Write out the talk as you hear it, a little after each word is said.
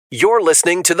You're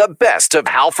listening to the best of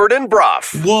Halford and Brough.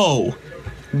 Whoa.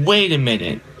 Wait a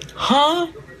minute. Huh?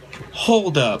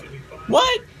 Hold up.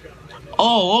 What?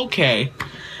 Oh, okay.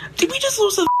 Did we just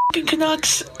lose the f***ing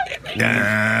Canucks?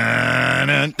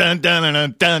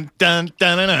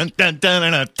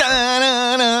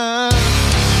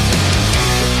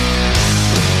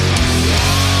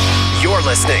 You're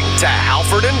listening to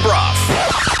Halford and Brough.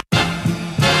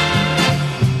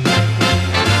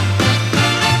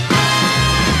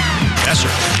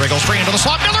 Wriggles free into the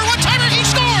slot. Miller, one-timer, he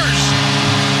scores!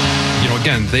 You know,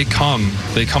 again, they come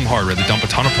hard, right? They dump a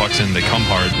ton of pucks in, they come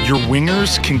hard. Your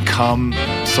wingers can come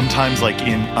sometimes like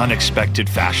in unexpected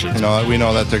fashion. You know, we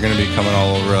know that they're going to be coming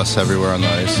all over us everywhere on the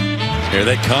ice. Here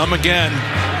they come again.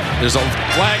 There's a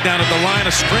flag down at the line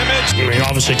of scrimmage. I mean,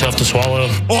 obviously tough to swallow.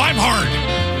 Oh, I'm hard.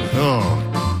 Oh.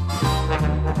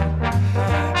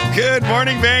 Good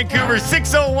morning, Vancouver.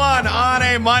 6:01 on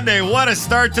a Monday. What a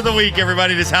start to the week,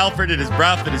 everybody. It is Halford, it is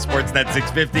Brough, it is Sportsnet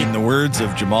 650. In the words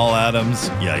of Jamal Adams,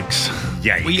 yikes.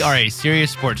 Yikes. We are a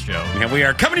serious sports show. And we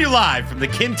are coming to you live from the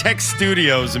Kintech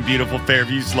Studios in beautiful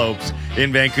Fairview Slopes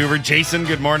in Vancouver. Jason,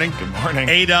 good morning. Good morning.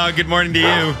 A-Dog, good morning to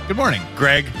you. Good morning.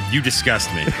 Greg, you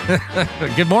disgust me.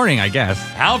 Good morning, I guess.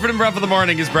 Halford and Brough of the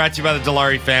Morning is brought to you by the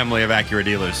Dilawri family of Acura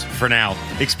dealers. For now,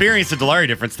 experience the Dilawri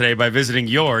difference today by visiting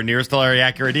your nearest Dilawri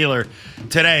Acura dealer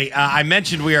today. I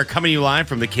mentioned we are coming to you live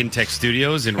from the Kintech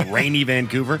Studios in rainy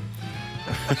Vancouver.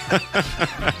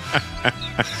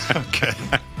 Okay.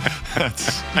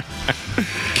 That's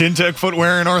Kintech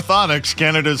Footwear and Orthotics,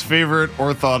 Canada's favorite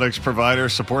orthotics provider,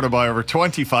 supported by over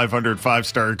 2,500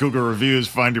 five-star Google reviews.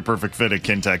 Find your perfect fit at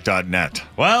kintech.net.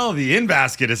 Well, the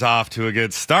in-basket is off to a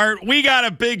good start. We got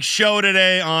a big show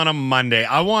today on a Monday.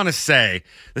 I want to say,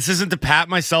 this isn't to pat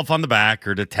myself on the back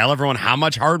or to tell everyone how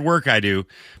much hard work I do,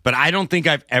 but I don't think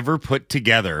I've ever put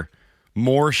together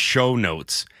more show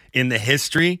notes in the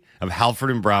history of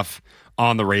Halford and Brough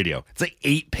on the radio. It's like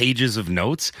 8 pages of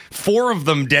notes, 4 of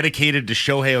them dedicated to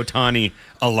Shohei Ohtani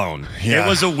alone. Yeah. It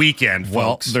was a weekend,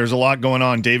 folks. Well, there's a lot going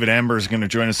on. David Amber is going to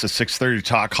join us at 6:30 to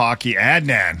talk hockey.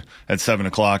 Adnan at 7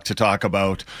 o'clock to talk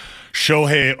about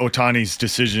Shohei Ohtani's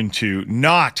decision to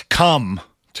not come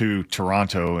to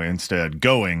Toronto, instead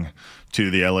going to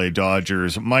the LA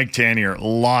Dodgers. Mike Tanier,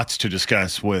 lots to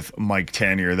discuss with Mike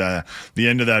Tanier. The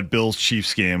end of that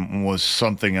Bills-Chiefs game was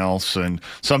something else, and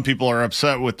some people are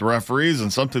upset with the referees,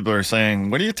 and some people are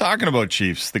saying, what are you talking about,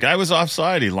 Chiefs? The guy was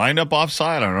offside. He lined up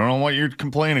offside. I don't know what you're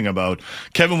complaining about.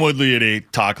 Kevin Woodley at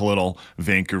 8, talk a little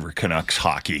Vancouver Canucks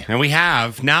hockey. And we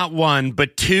have not one,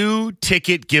 but 2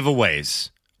 ticket giveaways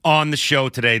on the show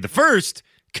today. The first,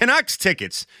 Canucks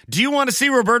tickets. Do you want to see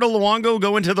Roberto Luongo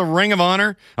go into the Ring of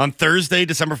Honor on Thursday,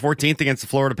 December 14th against the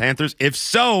Florida Panthers? If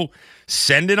so,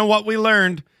 send in a what we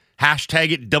learned.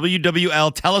 Hashtag it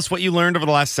WWL. Tell us what you learned over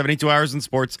the last 72 hours in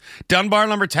sports. Dunbar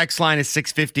number text line is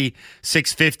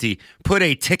 650-650. Put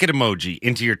a ticket emoji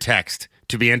into your text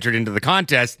to be entered into the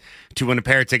contest to win a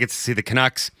pair of tickets to see the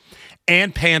Canucks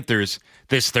and Panthers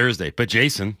this Thursday. But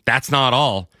Jason, that's not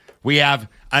all. We have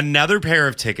another pair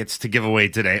of tickets to give away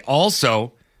today.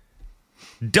 Also,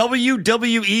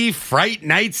 WWE Fright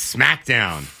Night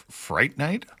SmackDown. Fright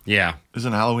Night? Yeah.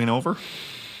 Isn't Halloween over?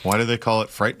 Why do they call it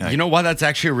Fright Night? You know what? That's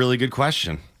actually a really good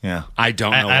question. Yeah. I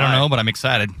don't know. I don't know, but I'm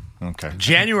excited. Okay.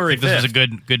 January 5th. This was a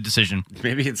good decision.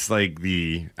 Maybe it's like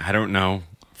I don't know,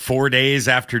 4 days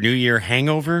after New Year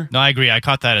hangover. No, I agree. I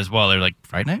caught that as well. They're like,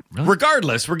 Fright Night? Really?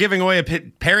 Regardless, we're giving away a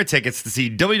pair of tickets to see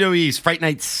WWE's Fright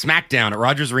Night SmackDown at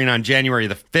Rogers Arena on January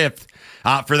the 5th.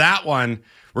 For that one,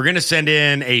 we're going to send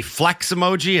in a flex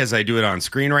emoji as I do it on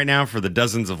screen right now for the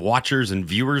dozens of watchers and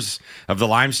viewers of the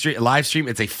live stream.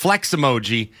 It's a flex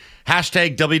emoji.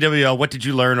 Hashtag WWL. What did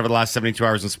you learn over the last 72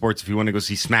 hours in sports if you want to go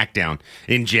see SmackDown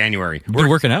in January? We're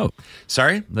working out.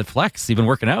 Sorry? The flex, you've been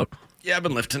working out. Yeah, I've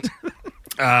been lifting.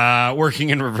 Working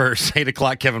in reverse. 8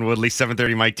 o'clock, Kevin Woodley.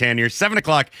 7:30, Mike Tanier. 7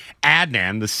 o'clock,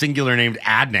 Adnan, the singular named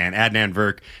Adnan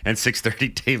Verk. And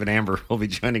 6:30, David Amber will be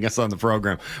joining us on the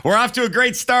program. We're off to a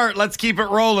great start. Let's keep it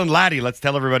rolling. Laddie, let's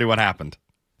tell everybody what happened.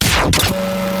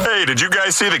 Hey, did you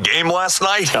guys see the game last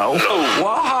night? No.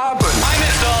 What happened? I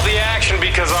missed all the action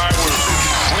because I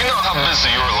was... We know how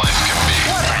busy your life can be.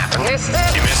 What happened? Missed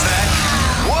that? You missed that?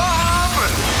 What happened?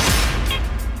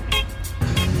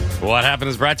 What happened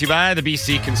is brought to you by the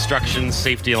BC Construction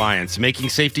Safety Alliance, making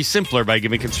safety simpler by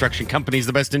giving construction companies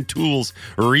the best in tools,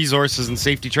 resources, and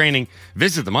safety training.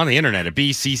 Visit them on the internet at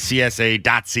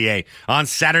bccsa.ca. On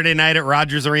Saturday night at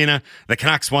Rogers Arena, the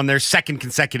Canucks won their 2nd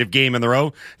consecutive game in the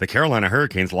row. The Carolina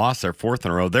Hurricanes lost their 4th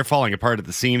in a row. They're falling apart at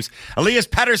the seams. Elias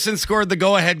Pettersson scored the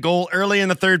go-ahead goal early in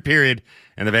the 3rd period,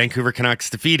 and the Vancouver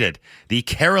Canucks defeated the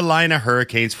Carolina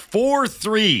Hurricanes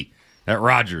 4-3 at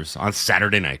Rogers on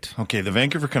Saturday night. Okay, the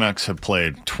Vancouver Canucks have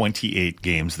played 28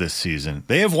 games this season.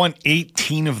 They have won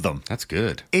 18 of them. That's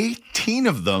good. 18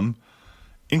 of them,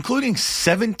 including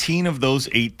 17 of those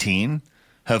 18,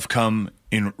 have come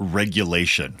in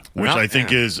regulation, which I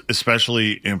think is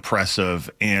especially impressive.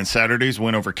 And Saturday's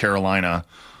win over Carolina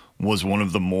was one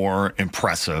of the more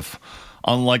impressive.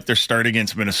 Unlike their start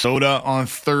against Minnesota on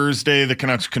Thursday, the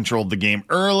Canucks controlled the game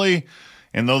early.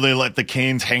 And though they let the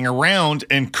Canes hang around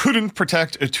and couldn't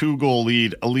protect a 2-goal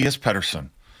lead, Elias Pettersson,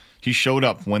 he showed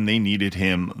up when they needed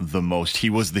him the most. He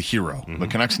was the hero. The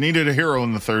Canucks needed a hero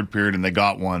in the third period, and they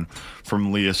got one from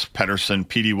Elias Pettersson.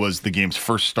 Petey was the game's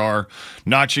first star,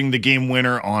 notching the game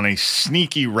winner on a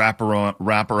sneaky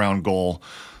wraparound goal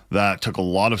that took a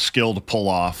lot of skill to pull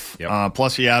off. Yep.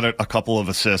 Plus, he had a couple of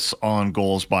assists on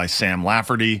goals by Sam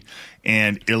Lafferty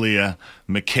and Ilya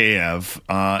Mikheyev.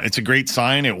 It's a great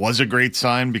sign. It was a great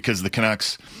sign because the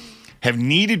Canucks have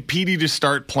needed Petey to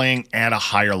start playing at a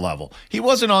higher level. He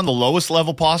wasn't on the lowest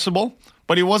level possible,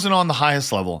 but he wasn't on the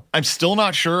highest level. I'm still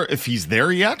not sure if he's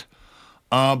there yet,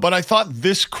 but I thought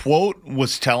this quote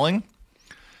was telling.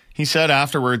 He said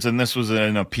afterwards, and this was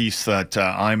in a piece that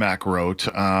IMAC wrote,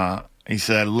 he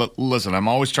said, listen, I'm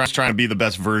always trying to be the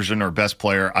best version or best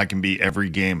player I can be every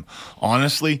game.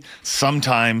 Honestly,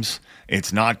 sometimes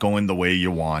it's not going the way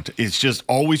you want. It's just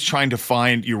always trying to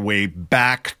find your way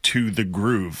back to the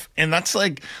groove. And that's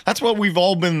what we've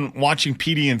all been watching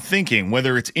Petey and thinking,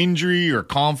 whether it's injury or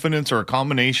confidence or a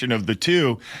combination of the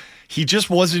two. He just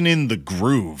wasn't in the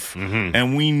groove.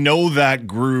 And we know that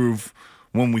groove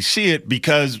when we see it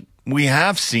because we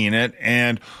have seen it.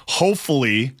 And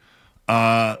hopefully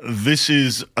this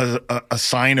is a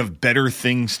sign of better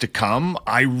things to come.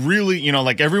 I really,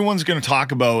 everyone's going to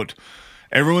talk about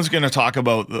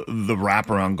the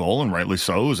wraparound goal, and rightly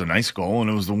so. It was a nice goal, and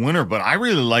it was the winner. But I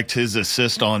really liked his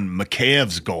assist on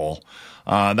Mikheyev's goal.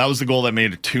 That was the goal that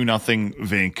made it 2-0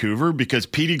 Vancouver because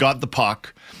Petey got the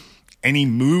puck, and he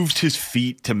moved his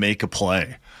feet to make a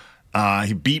play.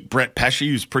 He beat Brett Pesce,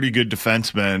 who's a pretty good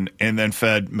defenseman, and then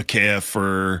fed Mikheyev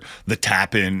for the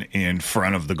tap-in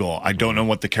front of the goal. I don't know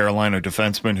what the Carolina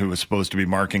defenseman who was supposed to be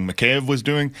marking Mikheyev was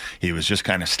doing. He was just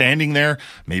kind of standing there,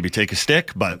 maybe take a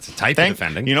stick, but it's a type of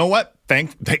defending. You know what?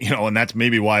 And that's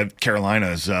maybe why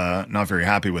Carolina is not very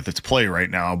happy with its play right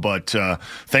now. But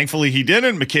thankfully he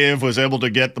didn't. Mikheyev was able to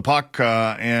get the puck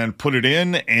and put it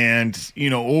in. And,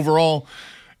 overall,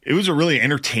 it was a really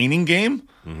entertaining game.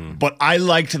 But I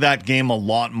liked that game a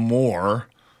lot more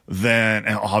than,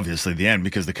 and obviously the end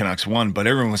because the Canucks won, but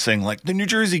everyone was saying the New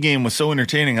Jersey game was so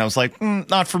entertaining. I was like,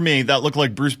 not for me. That looked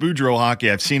like Bruce Boudreau hockey.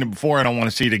 I've seen it before. I don't want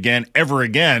to see it again, ever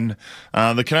again.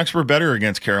 The Canucks were better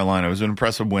against Carolina. It was an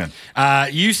impressive win.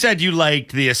 You said you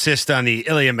liked the assist on the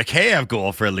Ilya Mikheyev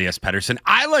goal for Elias Pettersson.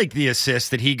 I like the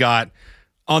assist that he got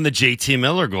on the JT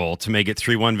Miller goal to make it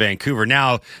 3-1 Vancouver.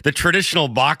 Now, the traditional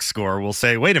box score will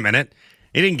say, wait a minute,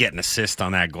 he didn't get an assist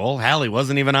on that goal. Hell, he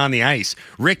wasn't even on the ice.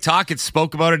 Rick Tocchet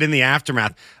spoke about it in the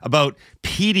aftermath, about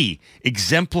Petey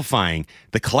exemplifying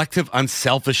the collective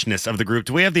unselfishness of the group.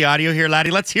 Do we have the audio here,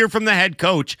 Laddie? Let's hear from the head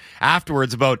coach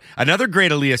afterwards about another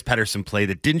great Elias Pettersson play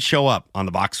that didn't show up on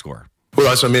the box score. Well,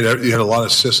 that's what I mean. You had a lot of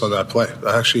assists on that play.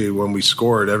 Actually, when we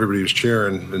scored, everybody was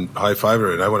cheering and high-fiving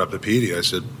it. And I went up to Petey. I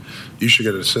said, you should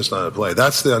get an assist on that play.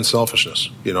 That's the unselfishness.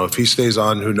 If he stays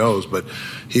on, who knows? But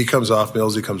he comes off,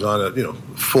 Millsy comes on at,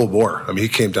 full bore. I mean, he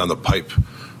came down the pipe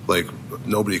like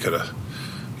nobody could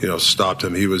have, stopped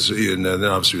him. And then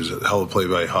obviously it was a hell of a play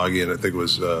by Hoggy, and I think it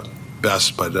was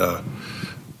best. But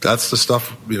that's the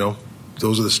stuff,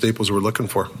 those are the staples we're looking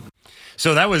for.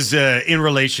 So that was in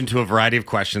relation to a variety of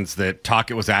questions that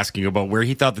Tocchet was asking about where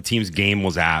he thought the team's game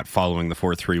was at following the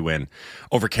 4-3 win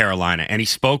over Carolina. And he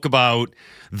spoke about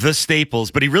the staples,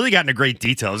 but he really got into great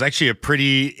detail. It was actually a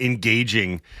pretty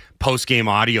engaging post-game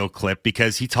audio clip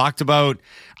because he talked about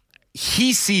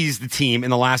he sees the team in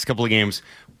the last couple of games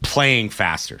playing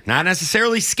faster, not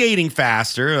necessarily skating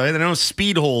faster. There are no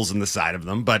speed holes in the side of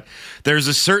them, but there's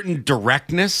a certain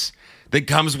directness that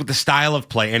comes with the style of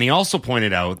play. And he also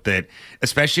pointed out that,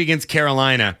 especially against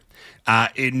Carolina,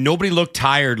 nobody looked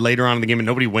tired later on in the game and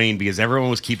nobody waned because everyone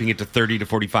was keeping it to 30 to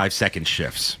 45-second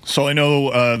shifts. So I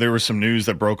know there was some news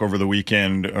that broke over the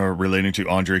weekend relating to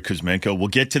Andrei Kuzmenko. We'll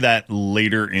get to that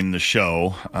later in the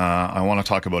show. I want to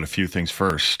talk about a few things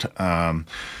first.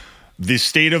 The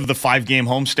state of the 5-game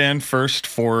homestand first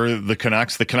for the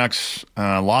Canucks. The Canucks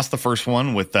lost the first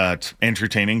one with that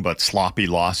entertaining but sloppy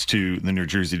loss to the New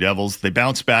Jersey Devils. They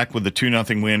bounced back with a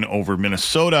 2-0 win over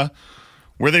Minnesota,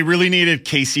 where they really needed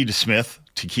Casey DeSmith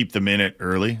to keep them in it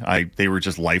early. They were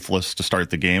just lifeless to start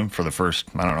the game for the first,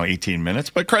 18 minutes.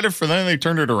 But credit for them, they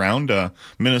turned it around.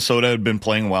 Minnesota had been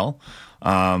playing well.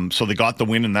 So they got the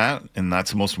win in that, and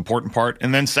that's the most important part.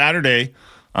 And then Saturday,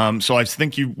 so I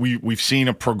think we've seen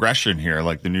a progression here.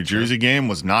 Like the New Jersey game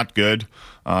was not good.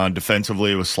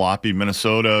 Defensively, it was sloppy.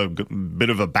 Minnesota, bit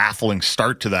of a baffling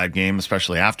start to that game,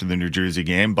 especially after the New Jersey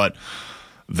game. But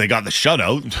they got the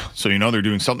shutout, so they're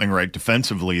doing something right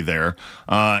defensively there.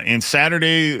 And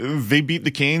Saturday, they beat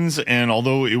the Canes, and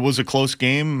although it was a close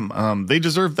game, they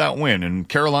deserved that win. And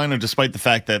Carolina, despite the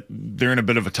fact that they're in a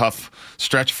bit of a tough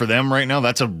stretch for them right now,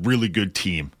 that's a really good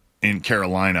team in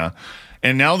Carolina.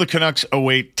 And now the Canucks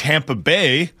await Tampa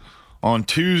Bay on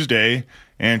Tuesday,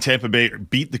 and Tampa Bay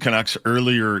beat the Canucks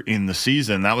earlier in the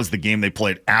season. That was the game they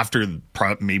played after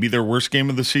maybe their worst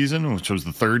game of the season, which was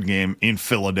the third game in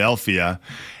Philadelphia.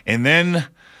 And then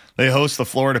they host the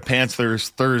Florida Panthers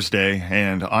Thursday,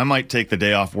 and I might take the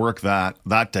day off work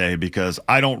that day because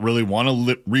I don't really want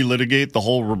to relitigate the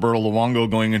whole Roberto Luongo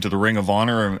going into the Ring of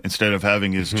Honor instead of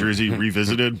having his jersey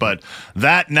revisited. But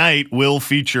that night will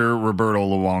feature Roberto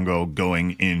Luongo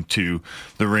going into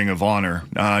the Ring of Honor.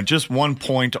 Just 1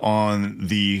 point on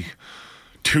the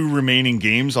 2 remaining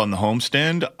games on the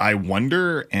homestand. I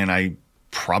wonder, and I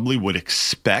probably would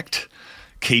expect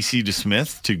Casey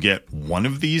DeSmith to get one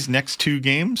of these next 2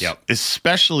 games,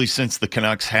 especially since the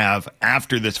Canucks have,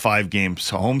 after this 5 games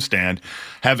homestand,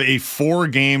 have a 4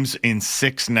 games in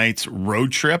 6 nights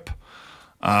road trip.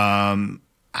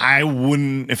 I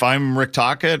wouldn't, if I'm Rick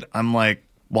Tocchet, I'm like,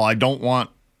 well, I don't want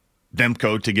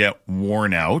Demko to get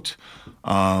worn out.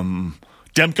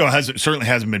 Demko certainly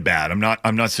hasn't been bad.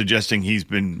 I'm not suggesting he's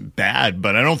been bad,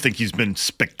 but I don't think he's been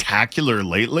spectacular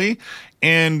lately.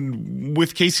 And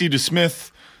with Casey DeSmith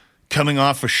coming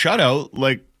off a shutout,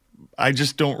 like, I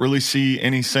just don't really see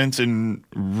any sense in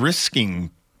risking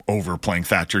overplaying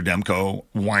Thatcher Demko.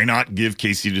 Why not give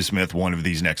Casey DeSmith one of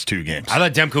these next 2 games? I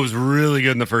thought Demko was really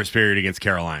good in the first period against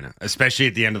Carolina, especially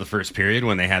at the end of the first period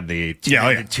when they had the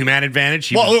two-man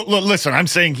advantage. Listen, I'm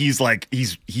saying he's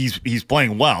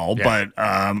playing well, but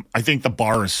I think the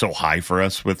bar is so high for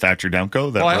us with Thatcher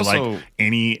Demko that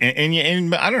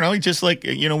and I don't know. He just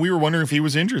we were wondering if he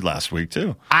was injured last week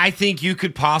too. I think you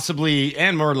could possibly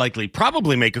and more likely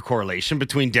probably make a correlation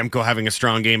between Demko having a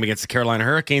strong game against the Carolina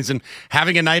Hurricanes and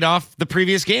having a night off the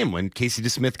previous game when Casey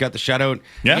DeSmith got the shutout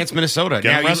against Minnesota.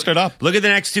 Get rested up. Look at the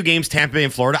next 2 games, Tampa Bay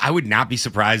and Florida. I would not be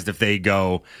surprised if they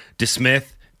go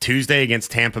DeSmith Tuesday against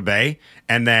Tampa Bay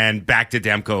and then back to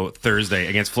Demko Thursday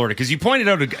against Florida. Because you pointed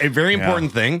out a very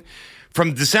important thing.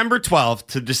 From December 12th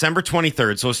to December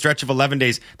 23rd, so a stretch of 11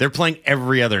 days, they're playing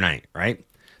every other night, right?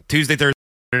 Tuesday, Thursday,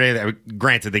 Saturday.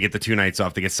 Granted, they get the 2 nights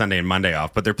off. They get Sunday and Monday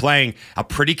off. But they're playing a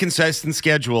pretty consistent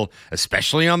schedule,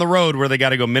 especially on the road where they got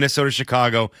to go Minnesota,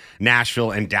 Chicago,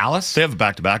 Nashville, and Dallas. They have a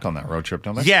back-to-back on that road trip,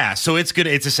 don't they? Yeah, so it's good.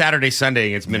 It's a Saturday, Sunday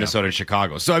against Minnesota and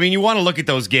Chicago. So, I mean, you want to look at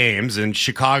those games, and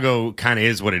Chicago kind of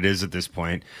is what it is at this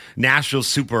point. Nashville's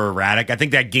super erratic. I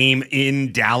think that game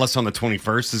in Dallas on the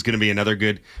 21st is going to be another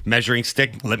good measuring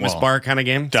stick, litmus bar kind of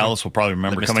game. Dallas will probably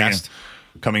remember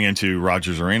coming into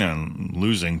Rogers Arena and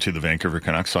losing to the Vancouver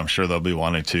Canucks, so I'm sure they'll be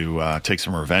wanting to take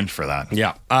some revenge for that.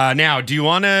 Yeah. Now, do you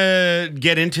want to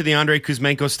get into the Andrei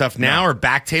Kuzmenko stuff now or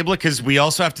back table it? Because we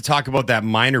also have to talk about that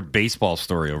minor baseball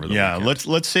story over the weekend.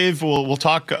 Let's save. We'll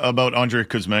talk about Andrei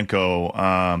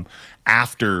Kuzmenko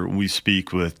after we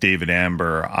speak with David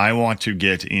Amber. I want to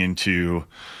get into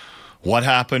what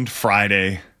happened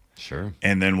Friday,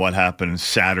 and then what happened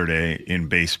Saturday in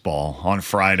baseball. On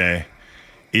Friday,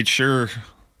 it sure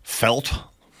felt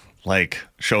like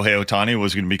Shohei Ohtani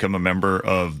was going to become a member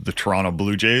of the Toronto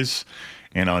Blue Jays.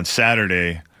 And on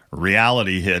Saturday,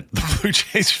 reality hit the Blue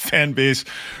Jays fan base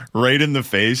right in the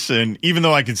face. And even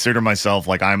though I consider myself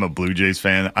like I'm a Blue Jays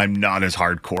fan, I'm not as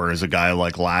hardcore as a guy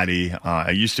like Laddie.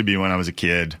 I used to be when I was a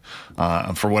kid.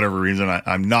 For whatever reason,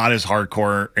 I'm not as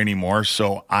hardcore anymore.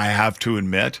 So I have to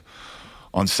admit,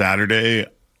 on Saturday,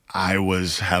 I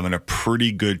was having a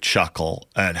pretty good chuckle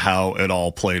at how it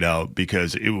all played out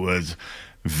because it was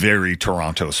very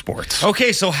Toronto sports.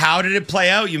 Okay, so how did it play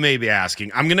out, you may be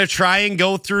asking? I'm going to try and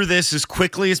go through this as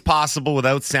quickly as possible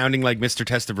without sounding like Mr.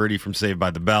 Testaverde from Saved by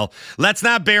the Bell. Let's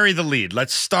not bury the lead.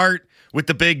 Let's start with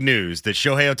the big news that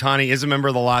Shohei Ohtani is a member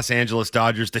of the Los Angeles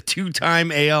Dodgers. The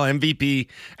 2-time AL MVP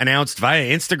announced via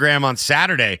Instagram on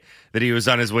Saturday that he was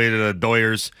on his way to the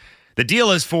Doyers. The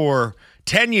deal is for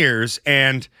 10 years,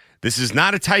 and this is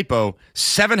not a typo,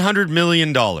 $700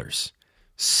 million.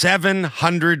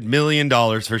 $700 million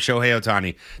for Shohei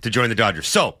Ohtani to join the Dodgers.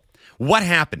 So, what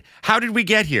happened? How did we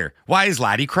get here? Why is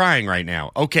Laddie crying right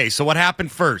now? Okay, so what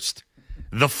happened first?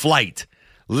 The flight.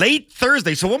 late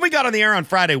Thursday. So when we got on the air on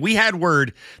Friday, we had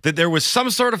word that there was some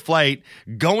sort of flight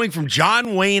going from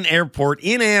John Wayne Airport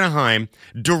in Anaheim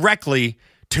directly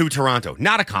to Toronto.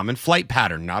 Not a common flight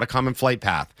pattern, not a common flight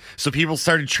path. So people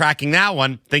started tracking that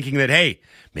one, thinking that, hey,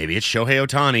 maybe it's Shohei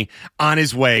Ohtani on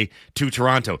his way to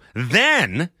Toronto.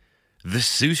 Then the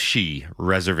sushi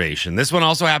reservation. This one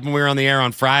also happened when we were on the air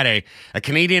on Friday. A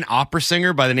Canadian opera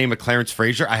singer by the name of Clarence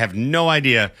Fraser. I have no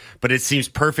idea, but it seems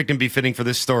perfect and befitting for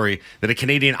this story that a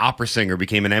Canadian opera singer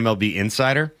became an MLB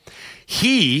insider.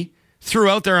 He threw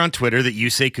out there on Twitter that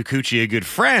Yusei Kikuchi, a good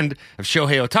friend of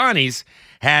Shohei Ohtani's,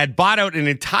 had bought out an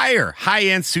entire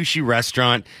high-end sushi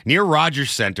restaurant near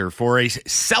Rogers Center for a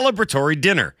celebratory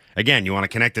dinner. Again, you want to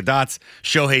connect the dots?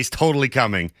 Shohei's totally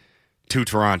coming to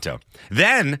Toronto.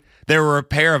 Then there were a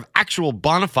pair of actual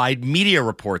bona fide media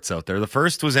reports out there. The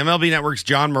first was MLB Network's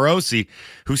John Morosi,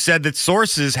 who said that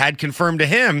sources had confirmed to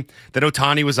him that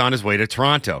Ohtani was on his way to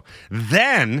Toronto.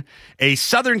 Then a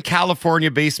Southern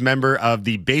California-based member of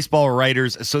the Baseball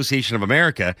Writers Association of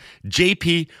America,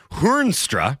 J.P.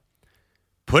 Hoornstra,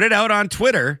 put it out on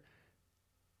Twitter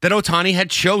that Ohtani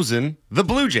had chosen the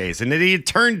Blue Jays and that he had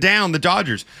turned down the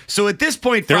Dodgers. So at this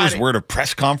point, there was word of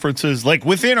press conferences, like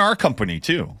within our company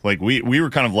too. Like we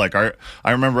were kind of like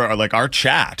I remember like our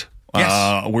chat.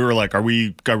 Yes. We were like, are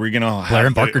we gonna? Blair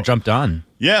and Barker jumped on.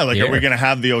 Yeah, like are we gonna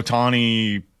have the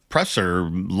Ohtani presser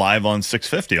live on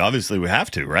 650? Obviously, we have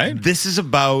to, right? This is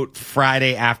about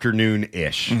Friday afternoon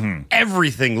ish. Mm-hmm.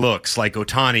 Everything looks like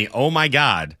Ohtani, oh my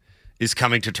God, is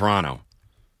coming to Toronto.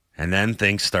 And then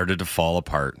things started to fall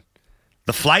apart.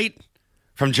 The flight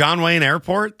from John Wayne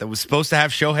Airport that was supposed to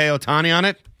have Shohei Ohtani on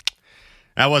it,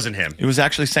 that wasn't him. It was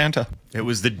actually Santa. It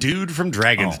was the dude from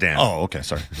Dragon's Den. Oh, okay.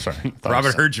 Sorry.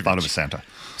 Robert Herjavec. Thought it was Santa.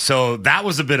 So that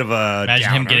was a bit of a Imagine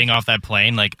downer. him getting off that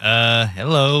plane like,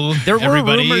 hello, There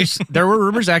everybody. were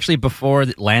rumors actually before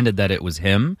it landed that it was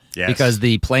him. Yes. Because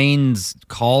the plane's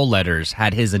call letters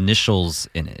had his initials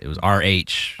in it. It was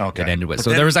RH Okay. it ended with. But So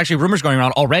then- there was actually rumors going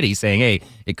around already saying, hey,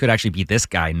 it could actually be this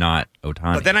guy, not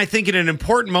Ohtani. But then I think in an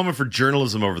important moment for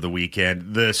journalism over the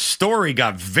weekend, the story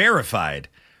got verified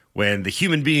when the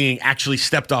human being actually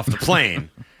stepped off the plane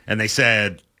and they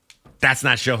said, that's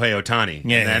not Shohei Ohtani.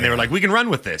 Yeah, and then they were like, we can run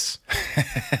with this.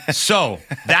 So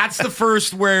that's the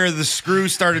first where the screw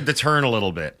started to turn a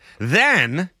little bit.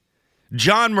 Then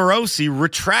John Morosi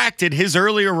retracted his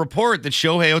earlier report that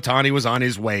Shohei Ohtani was on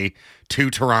his way to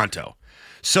Toronto.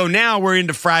 So now we're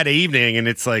into Friday evening and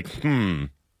it's like,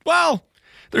 well,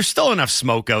 there's still enough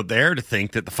smoke out there to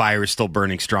think that the fire is still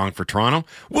burning strong for Toronto.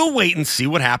 We'll wait and see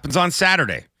what happens on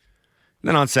Saturday.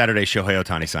 Then on Saturday, Shohei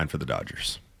Ohtani signed for the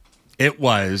Dodgers. It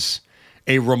was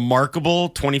a remarkable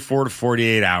 24 to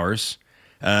 48 hours.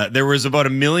 There was about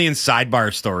 1 million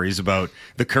sidebar stories about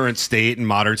the current state and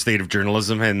modern state of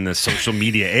journalism and the social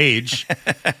media age.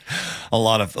 a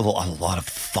lot of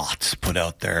thoughts put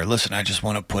out there. Listen, I just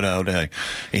want to put out a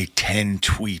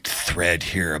 10-tweet thread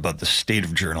here about the state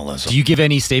of journalism. Do you give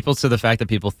any staples to the fact that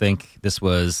people think this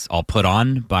was all put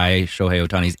on by Shohei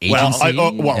Ohtani's agency?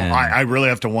 I really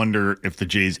have to wonder if the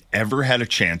Jays ever had a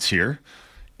chance here.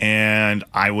 And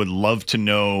I would love to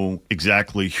know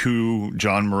exactly who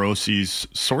John Morosi's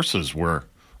sources were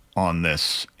on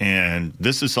this. And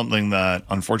this is something that,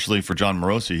 unfortunately for John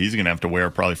Morosi, he's going to have to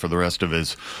wear probably for the rest of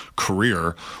his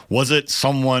career. Was it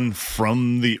someone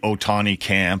from the Ohtani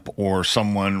camp or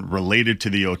someone related to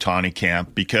the Ohtani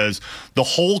camp? Because the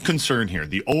whole concern here,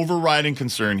 the overriding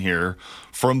concern here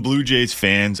from Blue Jays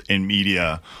fans and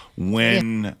media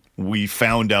when we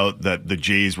found out that the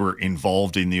Jays were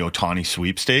involved in the Ohtani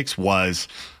sweepstakes was,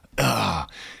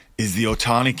 is the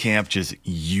Ohtani camp just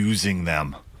using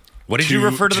them? What did you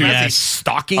refer to them as? Yes.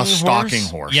 A stalking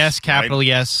horse. Yes, capital right?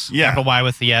 yes. Yeah. Capital Y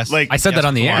with the yes. Like I said that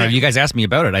on the with air. Y. You guys asked me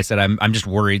about it. I said I'm just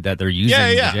worried that they're using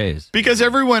the Jays. Because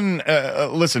everyone,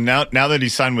 listen, now that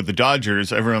he's signed with the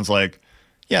Dodgers, everyone's like,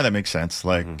 yeah, that makes sense.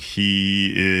 Like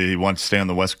he wants to stay on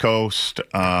the West Coast,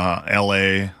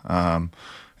 L.A.,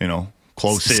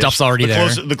 close. Stuff's already there.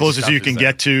 The closest you can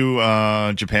get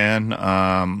to Japan,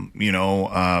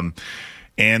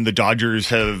 and the Dodgers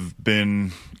have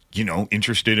been,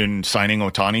 interested in signing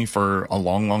Ohtani for a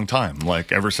long, long time.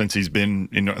 Like ever since he's been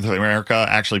in North America,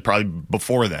 actually probably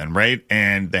before then, right?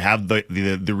 And they have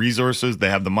the resources, they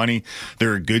have the money.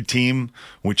 They're a good team,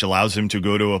 which allows him to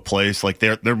go to a place like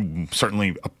they're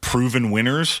certainly proven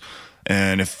winners.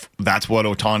 And if that's what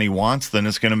Ohtani wants, then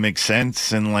it's going to make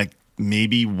sense. And like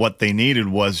maybe what they needed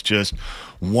was just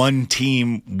one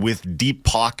team with deep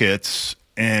pockets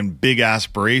and big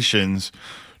aspirations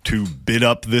to bid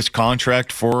up this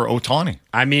contract for Ohtani.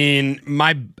 I mean,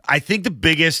 I think the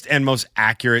biggest and most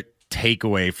accurate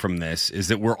takeaway from this is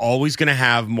that we're always going to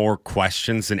have more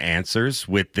questions than answers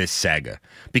with this saga.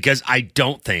 Because I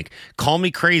don't think, call me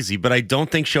crazy, but I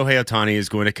don't think Shohei Ohtani is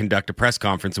going to conduct a press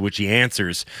conference in which he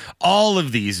answers all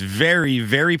of these very,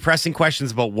 very pressing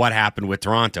questions about what happened with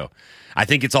Toronto. I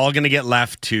think it's all going to get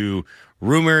left to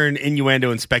rumor and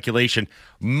innuendo and speculation,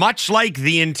 much like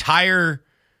the entire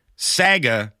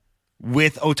saga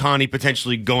with Ohtani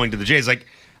potentially going to the Jays. Like,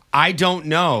 I don't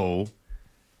know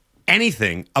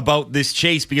anything about this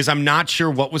chase because I'm not sure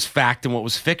what was fact and what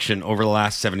was fiction over the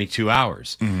last 72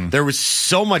 hours. There was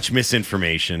so much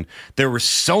misinformation. There were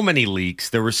so many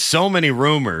leaks. There were so many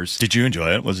rumors. Did you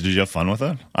enjoy it? Did you have fun with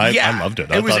it? I loved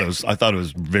it. I thought it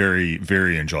was very,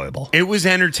 very enjoyable. It was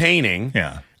entertaining.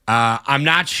 Yeah. I'm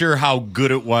not sure how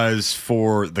good it was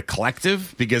for the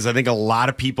collective because I think a lot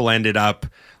of people ended up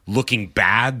looking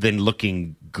bad than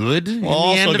looking good.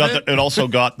 Well, it also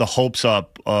got the hopes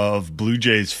up of Blue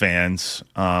Jays fans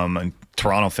and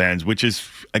Toronto fans, which is,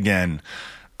 again,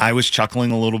 I was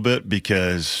chuckling a little bit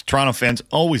because Toronto fans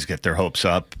always get their hopes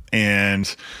up,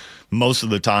 and most of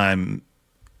the time,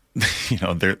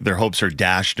 their hopes are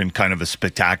dashed in kind of a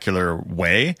spectacular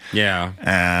way. Yeah.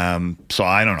 So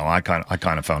I don't know. I kind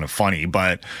of found it funny,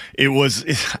 but it was.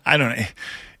 I don't know.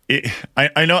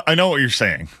 I know what you're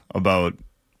saying about.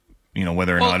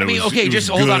 Whether or not it was okay, just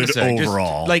hold on a second.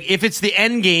 Overall. If it's the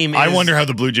end game... I wonder how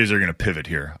the Blue Jays are going to pivot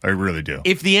here. I really do.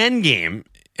 If the end game,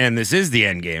 and this is the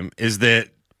end game, is that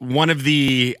one of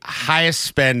the highest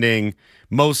spending,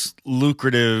 most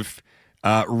lucrative,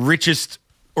 richest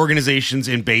organizations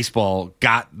in baseball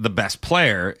got the best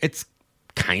player, it's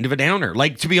kind of a downer.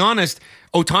 To be honest,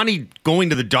 Ohtani going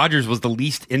to the Dodgers was the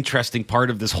least interesting part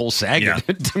of this whole saga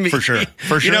to me. For sure.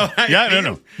 No.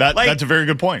 That's a very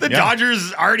good point. The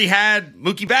Dodgers already had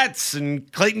Mookie Betts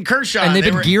and Clayton Kershaw. And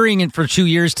they've been gearing it for 2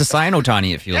 years to sign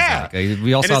Ohtani, it feels like.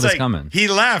 We all saw this coming. He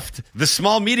left the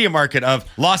small media market of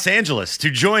Los Angeles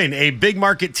to join a big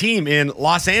market team in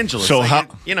Los Angeles. So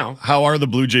how are the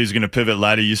Blue Jays going to pivot,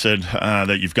 Laddie? You said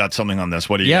that you've got something on this.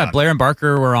 What do you got? Blair and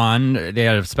Barker were on. They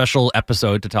had a special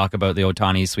episode to talk about the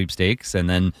Ohtani sweepstakes. And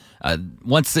then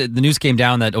once the news came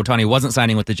down that Ohtani wasn't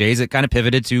signing with the Jays, it kind of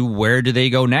pivoted to where do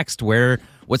they go next?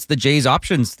 What's the Jays'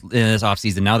 options in this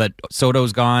offseason? Now that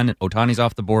Soto's gone, Ohtani's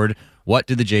off the board, what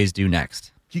do the Jays do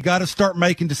next? You got to start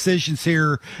making decisions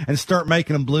here and start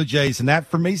making them Blue Jays. And that,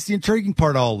 for me, is the intriguing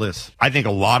part of all this. I think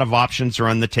a lot of options are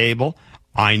on the table.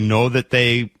 I know that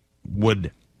they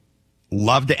would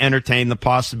love to entertain the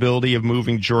possibility of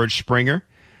moving George Springer.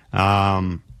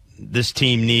 This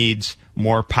team needs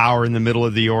more power in the middle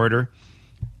of the order.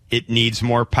 It needs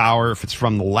more power if it's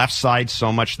from the left side,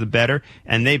 so much the better.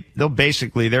 And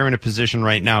they're in a position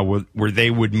right now where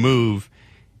they would move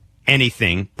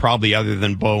anything, probably other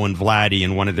than Bo and Vladdy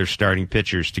and one of their starting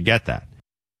pitchers to get that.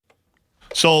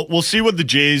 So we'll see what the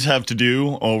Jays have to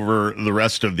do over the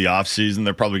rest of the offseason.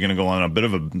 They're probably going to go on a bit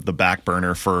of the back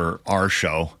burner for our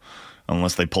show.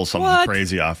 Unless they pull something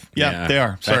crazy off. Yeah, they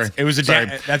are. Sorry.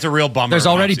 That's a real bummer. There's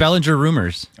already Bellinger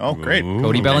rumors. Oh, great.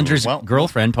 Cody Bellinger's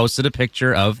girlfriend posted a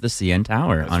picture of the CN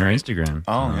Tower on her Instagram.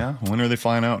 Oh, yeah. When are they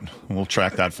flying out? We'll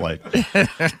track that flight.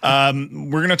 We're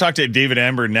going to talk to David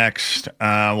Amber next.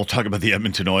 We'll talk about the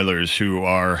Edmonton Oilers, who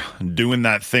are doing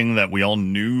that thing that we all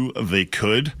knew they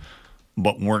could,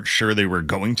 but weren't sure they were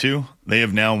going to. They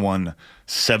have now won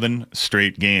 7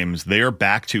 straight games. They are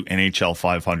back to NHL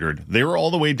 500. They were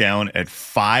all the way down at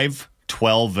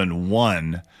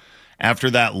 5-12-1 after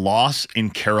that loss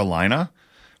in Carolina.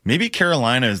 Maybe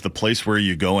Carolina is the place where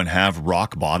you go and have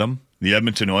rock bottom. The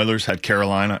Edmonton Oilers had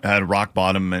rock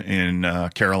bottom in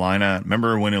Carolina.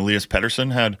 Remember when Elias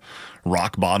Pettersson had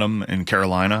rock bottom in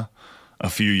Carolina a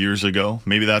few years ago?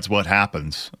 Maybe that's what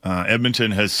happens.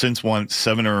 Edmonton has since won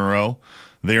 7 in a row.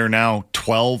 They are now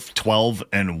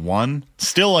 12-12-1.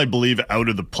 Still, I believe, out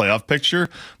of the playoff picture,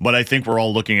 but I think we're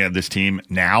all looking at this team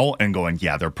now and going,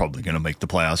 yeah, they're probably going to make the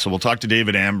playoffs. So we'll talk to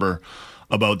David Amber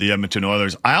about the Edmonton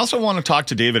Oilers. I also want to talk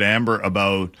to David Amber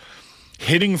about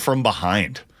hitting from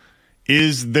behind.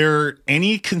 Is there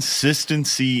any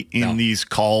consistency in these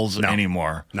calls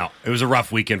anymore? No. It was a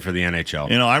rough weekend for the NHL.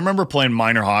 I remember playing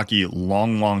minor hockey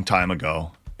long time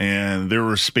ago, and there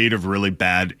were a spate of really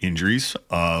bad injuries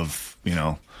of,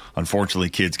 unfortunately,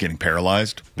 kids getting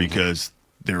paralyzed because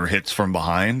there were hits from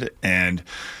behind. And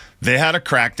they had a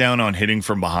crackdown on hitting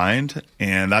from behind.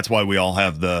 And that's why we all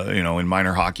have in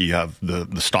minor hockey, you have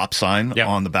the stop sign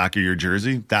on the back of your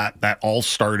jersey. That all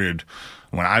started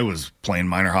when I was playing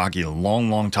minor hockey a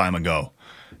long time ago.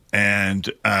 And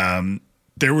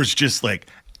there was just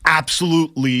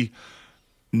absolutely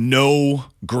no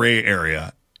gray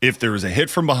area. if there was a hit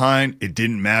from behind, it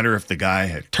didn't matter if the guy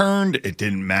had turned. It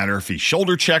didn't matter if he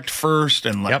shoulder checked first.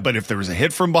 But if there was a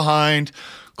hit from behind,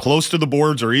 close to the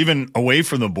boards or even away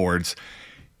from the boards,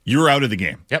 you were out of the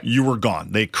game. Yep. You were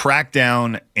gone. They cracked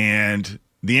down, and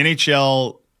the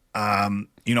NHL,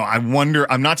 I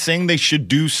wonder, I'm not saying they should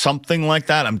do something like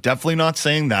that. I'm definitely not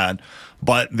saying that.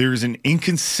 But there's an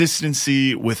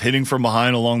inconsistency with hitting from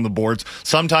behind along the boards.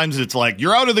 Sometimes it's like,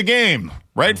 you're out of the game,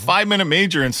 right? 5-minute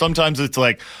major. And sometimes it's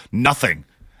like nothing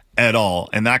at all.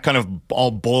 And that kind of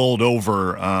all boiled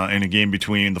over in a game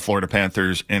between the Florida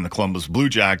Panthers and the Columbus Blue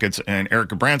Jackets. And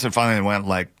Erica Branson finally went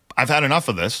like, I've had enough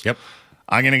of this. Yep.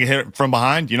 I'm going to get hit from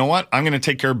behind. You know what? I'm going to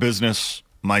take care of business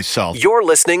myself. You're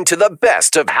listening to the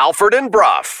best of Halford and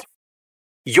Brough.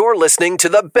 You're listening to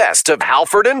the best of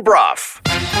Halford and Brough.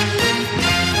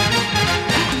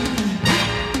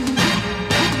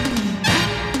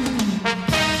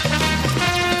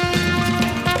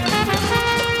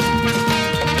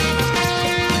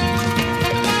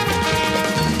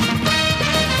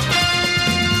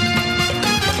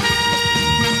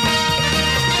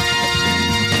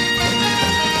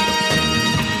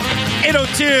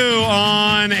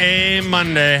 On a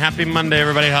Monday. Happy Monday,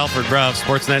 everybody. Halford, Brough,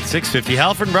 Sportsnet 650.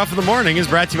 Halford and Brough in the morning is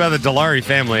brought to you by the Dilawri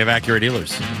family of Acura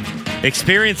dealers.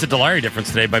 Experience the Dilawri difference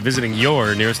today by visiting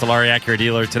your nearest Dilawri Acura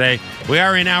dealer today. We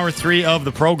are in hour 3 of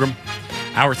the program.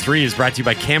 Hour 3 is brought to you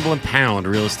by Campbell & Pound,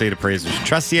 real estate appraisers.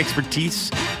 Trust the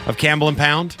expertise of Campbell &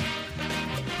 Pound.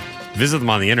 Visit them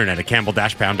on the internet at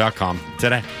campbell-pound.com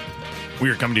today. We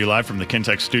are coming to you live from the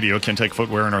Kintec studio. Kintec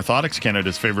Footwear and Orthotics,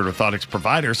 Canada's favorite orthotics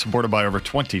provider, supported by over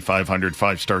 2,500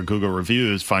 5-star Google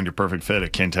reviews. Find your perfect fit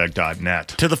at kintec.net.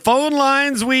 To the phone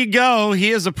lines we go.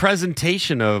 He is a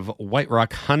presentation of White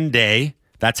Rock Hyundai.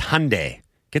 That's Hyundai.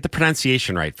 Get the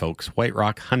pronunciation right, folks. White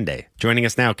Rock Hyundai. Joining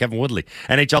us now, Kevin Woodley,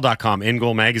 NHL.com, In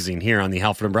Goal Magazine, here on the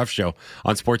Halford and Brough Show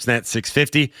on Sportsnet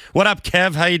 650. What up,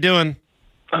 Kev? How you doing?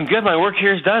 I'm good. My work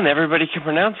here is done. Everybody can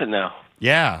pronounce it now.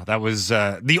 Yeah, that was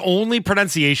the only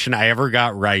pronunciation I ever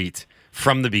got right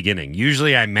from the beginning.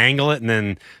 Usually I mangle it, and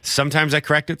then sometimes I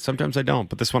correct it, sometimes I don't.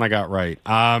 But this one I got right.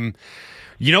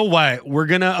 You know what?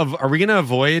 Are we gonna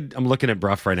avoid? I'm looking at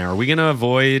Brough right now. Are we gonna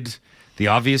avoid the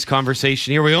obvious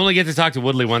conversation here? We only get to talk to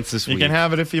Woodley once this week. You can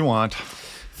have it if you want.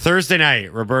 Thursday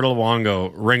night, Roberto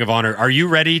Luongo, Ring of Honor. Are you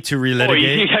ready to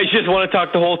relitigate? You guys just want to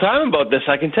talk the whole time about this,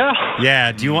 I can tell.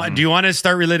 Yeah. Do you want to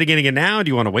start relitigating it now? Do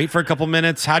you want to wait for a couple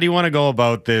minutes? How do you want to go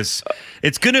about this?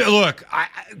 It's going to look,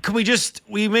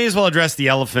 we may as well address the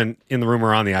elephant in the room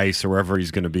or on the ice or wherever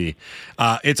he's going to be.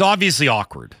 It's obviously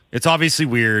awkward. It's obviously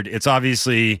weird. It's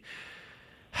obviously,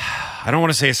 I don't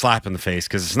want to say a slap in the face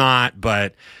because it's not,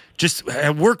 but just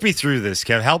work me through this,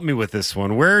 Kev. Help me with this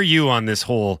one. Where are you on this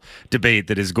whole debate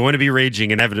that is going to be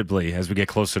raging inevitably as we get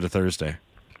closer to Thursday?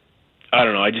 I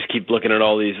don't know. I just keep looking at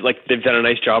all these. Like, they've done a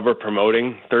nice job of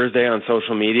promoting Thursday on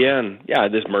social media, and yeah,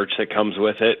 there's merch that comes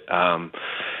with it,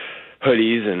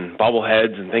 hoodies and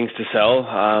bobbleheads and things to sell.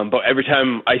 But every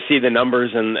time I see the numbers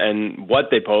and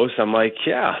what they post, I'm like,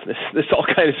 yeah, this all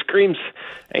kind of screams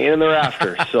hanging in the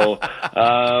rafters. So,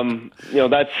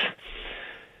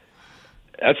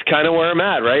 that's kind of where I'm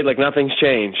at, right? Like, nothing's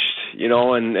changed,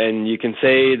 and you can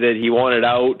say that he wanted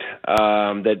out,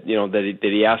 that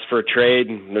he asked for a trade.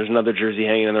 There's another jersey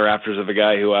hanging in the rafters of a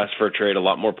guy who asked for a trade a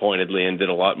lot more pointedly and did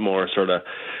a lot more sort of,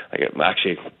 like, it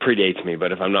actually predates me,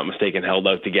 but if I'm not mistaken, held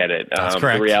out to get it. That's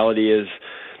correct. The reality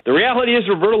is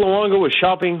Roberto Luongo was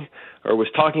shopping or was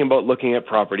talking about looking at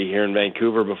property here in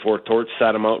Vancouver before Torts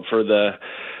sat him out for the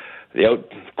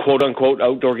quote-unquote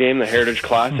outdoor game, the Heritage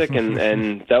Classic, and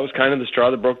that was kind of the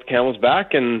straw that broke the camel's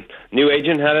back, and new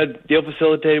agent had a deal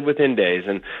facilitated within days.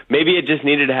 And maybe it just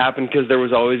needed to happen because there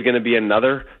was always going to be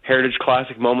another Heritage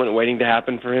Classic moment waiting to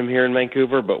happen for him here in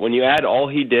Vancouver. But when you add all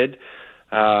he did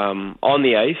on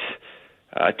the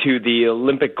ice to the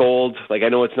Olympic gold, like, I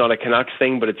know it's not a Canucks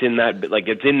thing, but it's in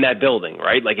that building,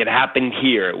 right? Like, it happened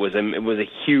here. It was a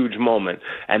huge moment,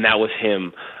 and that was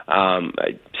him.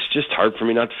 It's just hard for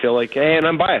me not to feel like, hey, and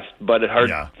I'm biased, but it's hard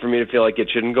for me to feel like it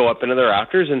shouldn't go up into the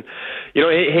rafters. And,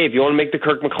 hey, if you want to make the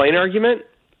Kirk McLean argument,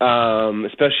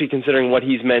 especially considering what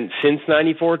he's meant since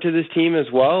 '94 to this team as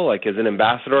well, like as an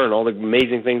ambassador and all the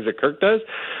amazing things that Kirk does,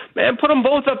 man, put them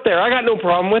both up there. I got no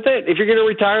problem with it. If you're going to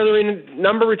retire the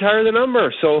number, retire the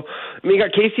number. So, I mean, you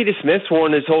got Casey DeSmith's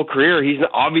worn his whole career. He's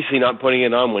obviously not putting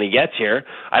it on when he gets here.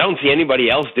 I don't see anybody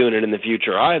else doing it in the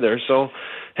future either. So,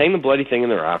 hang the bloody thing in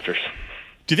the rafters.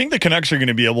 Do you think the Canucks are going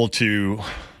to be able to,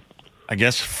 I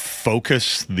guess,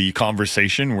 focus the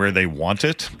conversation where they want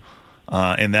it?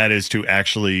 And that is to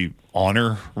actually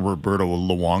honor Roberto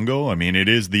Luongo. I mean, it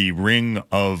is the Ring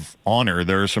of Honor.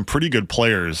 There are some pretty good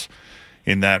players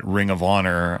in that Ring of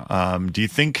Honor. Do you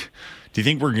think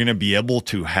we're going to be able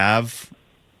to have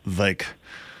like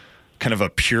kind of a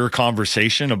pure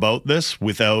conversation about this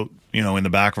without, in the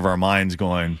back of our minds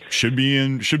going, should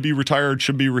be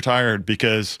retired,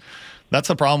 because that's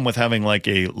the problem with having like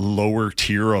a lower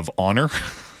tier of honor.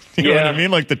 You know what I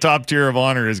mean? Like the top tier of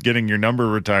honor is getting your number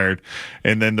retired.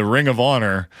 And then the Ring of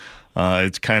Honor,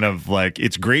 it's kind of like,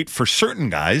 it's great for certain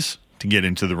guys to get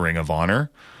into the Ring of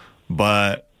Honor.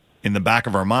 But in the back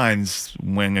of our minds,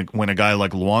 when a guy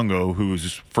like Luongo,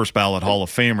 who's first ballot Hall of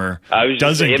Famer,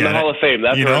 doesn't get in the Hall of Fame,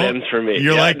 that's where it ends for me.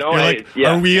 Are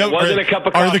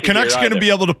the Canucks going to be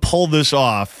able to pull this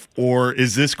off, or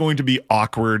is this going to be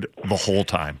awkward the whole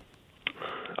time?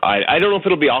 I don't know if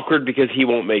it'll be awkward because he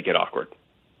won't make it awkward.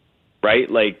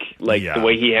 Right? Like the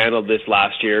way he handled this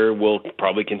last year will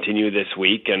probably continue this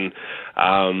week, and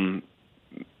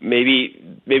maybe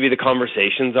the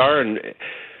conversations are, and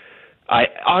I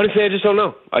just don't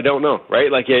know. I don't know,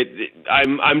 right? Like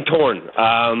I'm torn.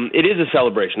 It is a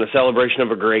celebration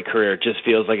of a great career. It just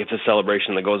feels like it's a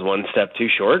celebration that goes one step too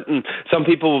short, and some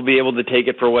people will be able to take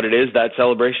it for what it is, that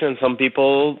celebration, and some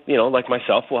people, like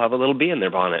myself, will have a little bee in their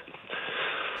bonnet.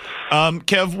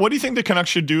 Kev, what do you think the Canucks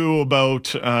should do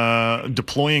about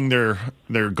deploying their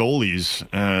goalies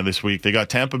this week? They got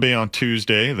Tampa Bay on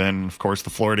Tuesday, then, of course, the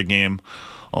Florida game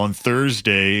on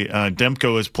Thursday.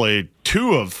 Demko has played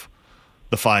 2 of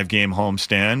the 5-game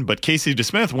homestand, but Casey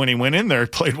DeSmith, when he went in there,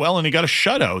 played well and he got a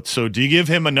shutout. So do you give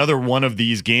him another one of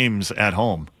these games at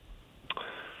home?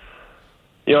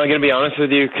 I'm going to be honest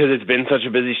with you, because it's been such a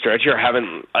busy stretch here.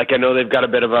 I know they've got a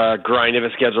bit of a grind of a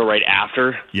schedule right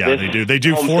after. Yeah, they do. They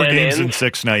do 4 games and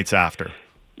 6 nights after.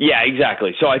 Yeah,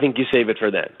 exactly. So I think you save it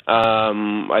for then.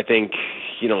 I think,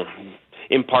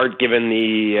 in part given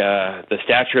the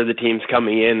stature of the teams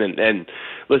coming in, and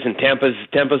listen,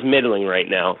 Tampa's middling right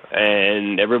now,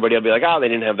 and everybody will be like, they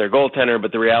didn't have their goaltender,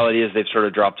 but the reality is they've sort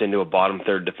of dropped into a bottom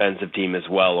third defensive team as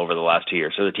well over the last 2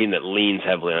 years. So the team that leans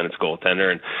heavily on its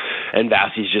goaltender, and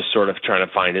Vasi's just sort of trying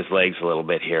to find his legs a little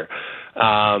bit here.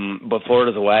 But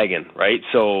Florida's a wagon, right?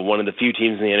 So one of the few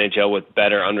teams in the NHL with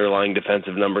better underlying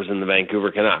defensive numbers than the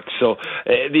Vancouver Canucks. So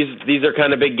these are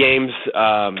kind of big games.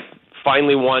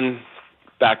 Finally won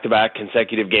back-to-back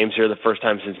consecutive games here, the first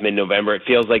time since mid-November. It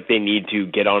feels like they need to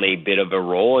get on a bit of a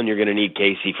roll, and you're going to need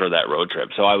Casey for that road trip.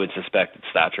 So I would suspect it's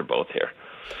Thatcher both here.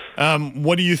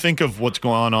 What do you think of what's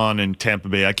going on in Tampa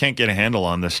Bay? I can't get a handle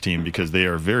on this team because they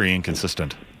are very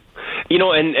inconsistent.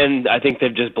 And I think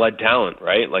they've just bled talent,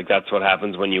 right? Like, that's what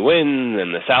happens when you win,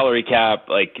 and the salary cap.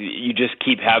 Like, you just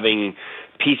keep having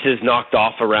pieces knocked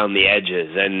off around the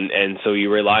edges, and so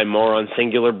you rely more on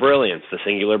singular brilliance, the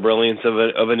singular brilliance of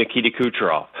a Nikita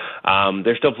Kucherov.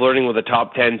 They're still flirting with a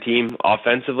top 10 team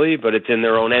offensively, but it's in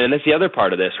their own end, and that's the other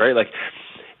part of this, right? Like,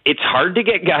 it's hard to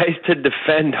get guys to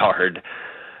defend hard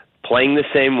playing the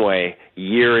same way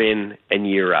year in and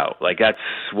year out. Like, that's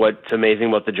what's amazing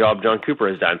about the job John Cooper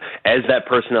has done. As that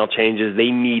personnel changes,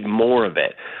 they need more of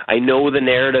it. I know the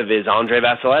narrative is Andrei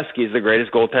Vasilevsky is the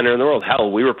greatest goaltender in the world.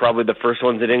 Hell, we were probably the first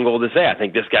ones at In Goal to say, I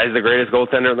think this guy's the greatest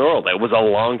goaltender in the world. It was a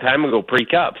long time ago,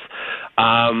 pre-Cups.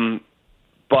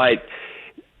 But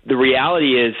the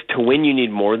reality is, to win, you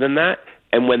need more than that.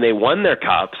 And when they won their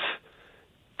Cups,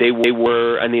 they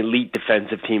were an elite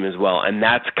defensive team as well, and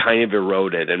that's kind of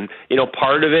eroded. And,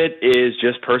 part of it is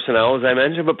just personnel, as I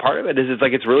mentioned, but part of it is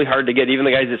it's really hard to get even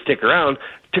the guys that stick around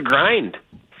to grind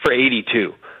for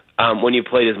 82 when you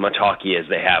played as much hockey as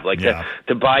they have,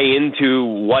 to buy into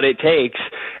what it takes.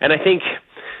 And I think,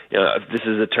 this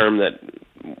is a term that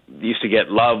used to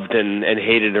get loved and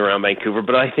hated around Vancouver,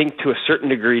 but I think to a certain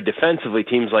degree defensively,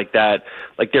 teams like that,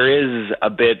 there is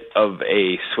a bit of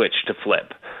a switch to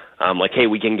flip. Hey,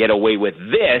 we can get away with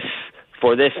this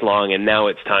for this long, and now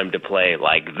it's time to play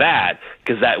like that,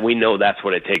 because we know that's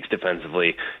what it takes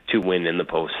defensively to win in the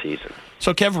postseason.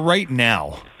 So, Kev, right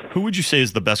now, who would you say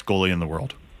is the best goalie in the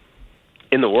world?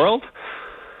 In the world?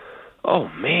 Oh,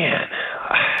 man.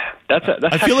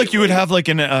 I feel like you would have like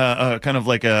kind of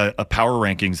like a power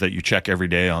rankings that you check every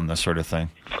day on this sort of thing.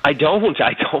 I don't.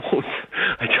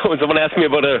 Someone asked me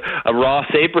about a raw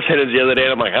save percentage the other day,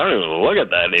 and I'm like, I don't even look at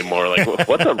that anymore. Like,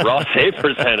 what's a raw save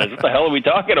percentage? What the hell are we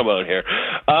talking about here?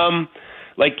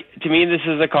 To me, this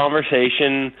is a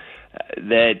conversation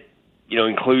that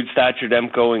includes Thatcher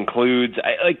Demko, includes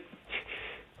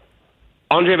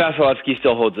Andrei Vasilevsky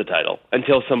still holds the title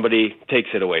until somebody takes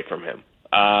it away from him.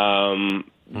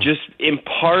 Just in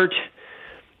part,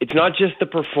 it's not just the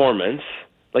performance.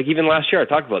 Like, even last year I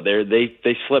talked about,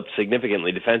 they slipped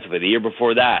significantly defensively. The year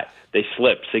before that, they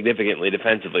slipped significantly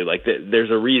defensively.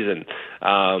 There's a reason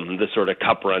the sort of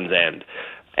cup runs end.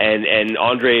 And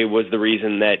Andre was the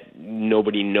reason that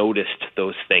nobody noticed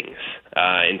those things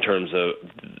in terms of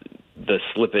the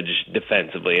slippage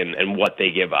defensively and what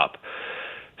they give up.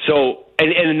 So,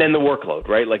 and then the workload,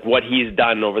 right? Like what he's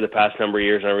done over the past number of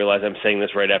years, and I realize I'm saying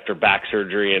this right after back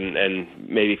surgery and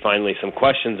maybe finally some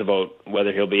questions about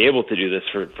whether he'll be able to do this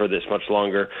for this much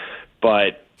longer.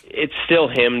 But it's still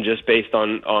him just based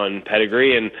on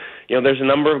pedigree. And, you know, there's a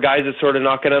number of guys that sort of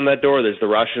knocking on that door. There's the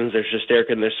Russians, there's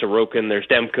Shesterkin, there's Sorokin, there's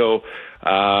Demko,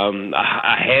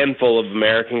 a handful of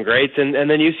American greats. And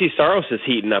then you see Saros is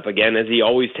heating up again, as he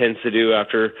always tends to do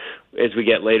as we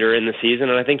get later in the season.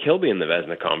 And I think he'll be in the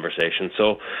Vezina conversation.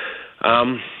 So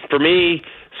for me,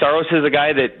 Saros is a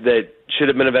guy that should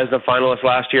have been a Vezina finalist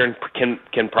last year and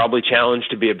can probably challenge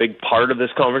to be a big part of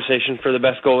this conversation for the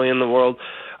best goalie in the world.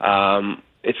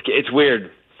 It's weird.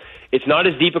 It's not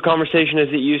as deep a conversation as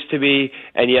it used to be,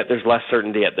 and yet there's less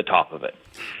certainty at the top of it.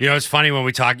 You know, it's funny when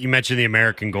we talk, you mentioned the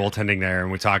American goaltending there,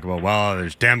 and we talk about, well,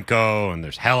 there's Demko, and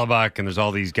there's Hellebuck, and there's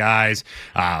all these guys,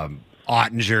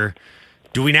 Ottinger.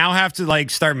 Do we now have to,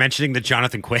 start mentioning that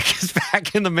Jonathan Quick is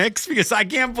back in the mix? Because I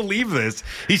can't believe this.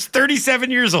 He's 37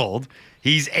 years old.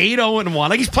 He's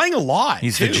 8-0-1. He's playing a lot.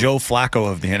 He's the Joe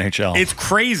Flacco of the NHL. It's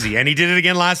crazy. And he did it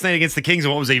again last night against the Kings in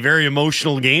what was a very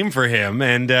emotional game for him.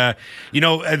 And, the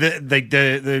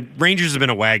Rangers have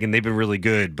been a wagon. They've been really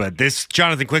good. But this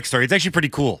Jonathan Quick story, it's actually pretty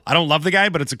cool. I don't love the guy,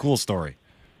 but it's a cool story.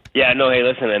 Yeah, no, hey,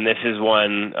 listen, and this is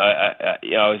one, I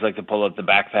always like to pull out the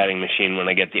back padding machine when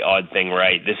I get the odd thing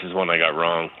right. This is one I got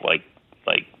wrong, like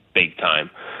big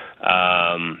time.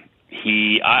 I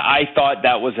thought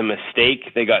that was a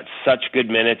mistake. They got such good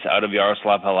minutes out of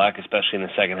Yaroslav Halak, especially in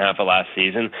the second half of last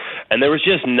season, and there was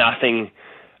just nothing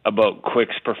about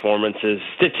Quick's performances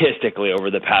statistically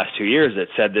over the past 2 years that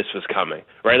said this was coming,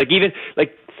 right?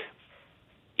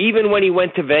 Even when he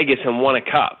went to Vegas and won a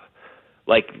cup,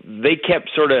 they kept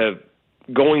sort of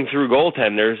going through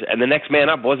goaltenders, and the next man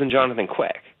up wasn't Jonathan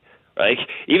Quick.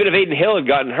 Even if Aiden Hill had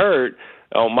gotten hurt,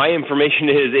 my information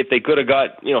is if they could have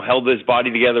held his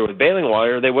body together with bailing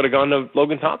wire, they would have gone to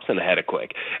Logan Thompson ahead of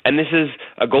Quick. And this is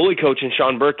a goalie coach in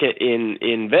Sean Burke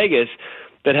in Vegas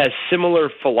that has similar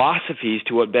philosophies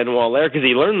to what Benoit Lair, because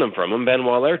he learned them from him.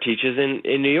 Benoit Lair teaches in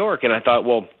New York. And I thought,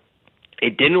 well,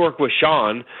 it didn't work with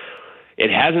Sean.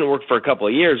 It hasn't worked for a couple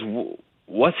of years.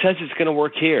 What says it's going to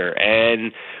work here?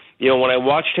 And, when I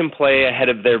watched him play ahead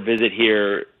of their visit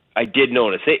here, I did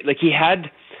notice.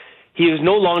 He was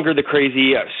no longer the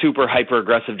crazy, super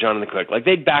hyper-aggressive Jonathan Quick.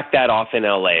 They'd back that off in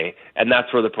L.A., and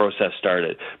that's where the process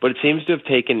started. But it seems to have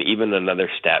taken even another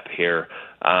step here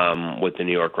with the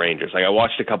New York Rangers. I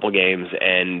watched a couple games,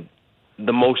 and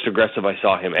the most aggressive I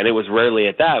saw him, and it was rarely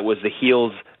at that, was the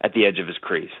heels at the edge of his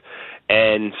crease.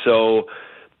 And so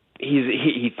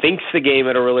he thinks the game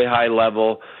at a really high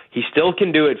level. He still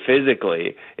can do it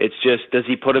physically. It's just, does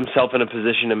he put himself in a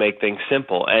position to make things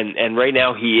simple? And right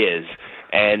now he is.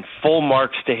 And full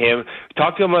marks to him.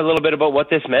 Talk to him a little bit about what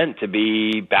this meant to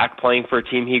be back playing for a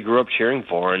team he grew up cheering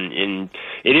for. And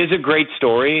it is a great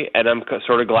story, and I'm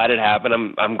sort of glad it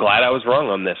happened. I'm glad I was wrong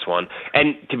on this one.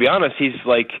 And to be honest, he's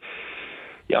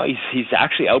he's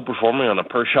actually outperforming on a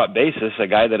per-shot basis a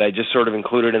guy that I just sort of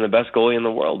included in the best goalie in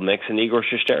the world, mixing Igor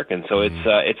Shesterkin. So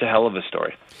it's a hell of a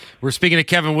story. We're speaking to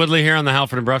Kevin Woodley here on the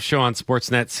Halford and Brough Show on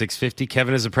Sportsnet 650.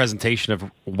 Kevin is a presentation of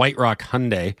White Rock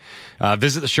Hyundai.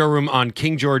 Visit the showroom on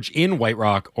King George in White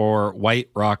Rock or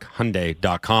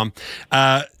whiterockhyundai.com.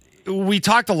 We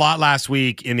talked a lot last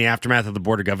week in the aftermath of the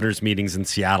Board of Governors meetings in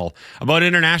Seattle about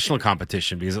international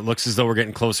competition, because it looks as though we're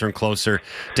getting closer and closer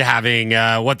to having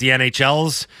what the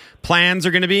NHL's plans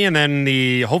are going to be, and then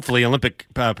the hopefully Olympic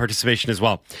participation as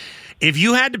well. If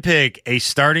you had to pick a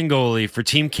starting goalie for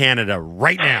Team Canada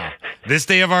right now, this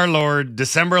day of our Lord,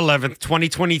 December 11th,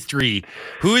 2023,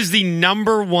 who is the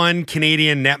number one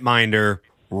Canadian netminder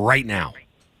right now?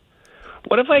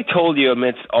 What if I told you,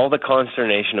 amidst all the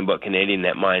consternation about Canadian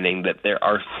netminding, that there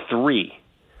are 3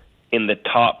 in the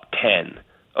top 10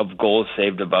 of goals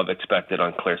saved above expected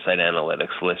on ClearSight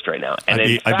Analytics list right now? And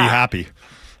I'd be happy.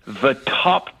 The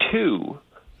top 2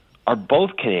 are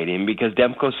both Canadian, because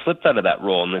Demko slipped out of that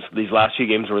role in these last few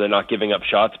games where they're not giving up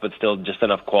shots, but still just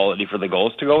enough quality for the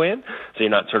goals to go in. So you're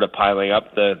not sort of piling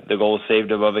up the goals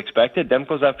saved above expected.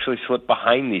 Demko's actually slipped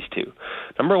behind these 2.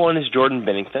 Number 1 is Jordan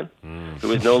Binnington,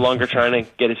 who is no longer trying to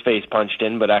get his face punched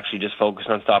in, but actually just focused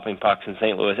on stopping pucks in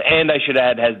St. Louis. And I should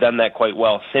add, has done that quite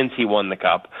well since he won the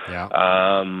Cup. Yeah.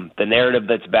 The narrative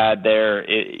that's bad there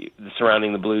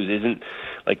surrounding the Blues isn't...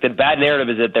 the bad narrative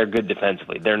is that they're good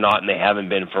defensively. They're not, and they haven't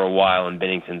been for a while, and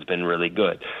Binnington's been really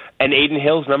good. and Aiden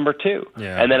Hill's number 2.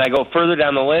 Yeah. And then I go further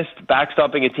down the list,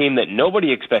 backstopping a team that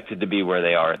nobody expected to be where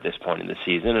they are at this point in the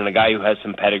season, and a guy who has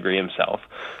some pedigree himself,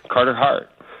 Carter Hart.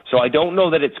 So I don't know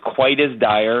that it's quite as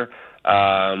dire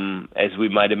as we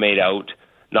might have made out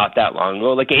not that long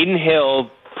ago. Like Aiden Hill,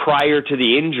 prior to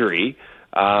the injury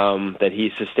that he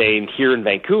sustained here in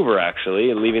Vancouver,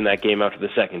 actually, leaving that game after the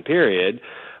second period,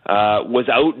 was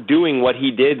out doing what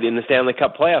he did in the Stanley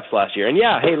Cup playoffs last year. And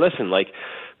yeah, hey, listen, like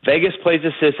Vegas plays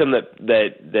a system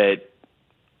that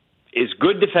is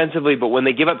good defensively, but when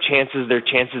they give up chances, they're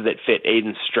chances that fit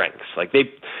Aiden's strengths. Like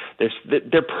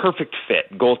they're perfect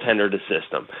fit goaltender to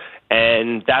system,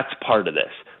 and that's part of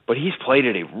this. But he's played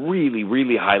at a really,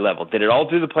 really high level. Did it all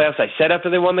through the playoffs. I said after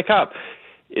they won the Cup,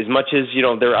 as much as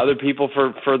there are other people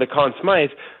for the Conn Smythe,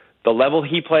 the level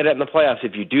he played at in the playoffs,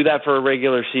 if you do that for a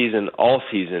regular season, all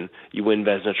season, you win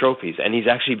Vezina trophies. And he's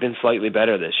actually been slightly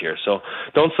better this year. So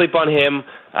don't sleep on him.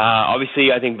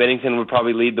 Obviously, I think Binnington would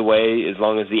probably lead the way as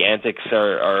long as the antics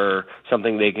are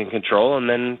something they can control. And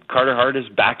then Carter Hart is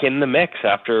back in the mix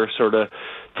after sort of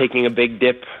taking a big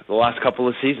dip the last couple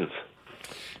of seasons.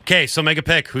 Okay, so make a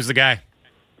pick. Who's the guy?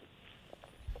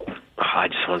 I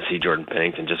just want to see Jordan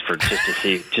Binnington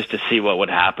just to see what would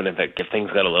happen if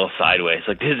things got a little sideways.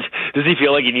 Like, does he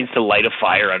feel like he needs to light a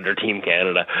fire under Team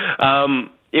Canada?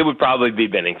 It would probably be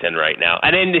Binnington right now.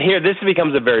 And then here, this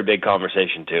becomes a very big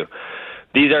conversation too.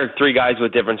 These are 3 guys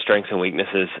with different strengths and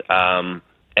weaknesses. And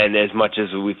as much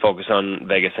as we focus on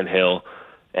Vegas and Hill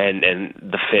and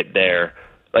the fit there,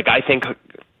 like I think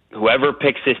whoever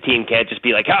picks this team can't just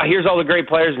be like, here's all the great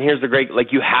players and here's the great.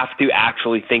 Like, you have to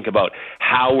actually think about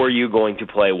how are you going to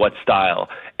play, what style,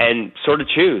 and sort of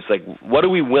choose. Like, what are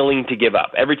we willing to give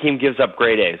up? Every team gives up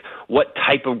grade A's. What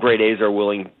type of grade A's are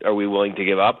we willing to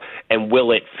give up, and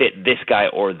will it fit this guy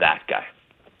or that guy?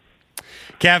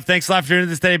 Cav, thanks a lot for doing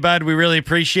this today, bud. We really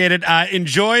appreciate it.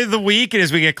 Enjoy the week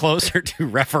as we get closer to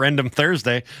Referendum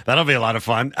Thursday. That'll be a lot of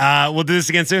fun. We'll do this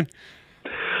again soon.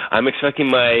 I'm expecting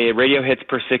my radio hits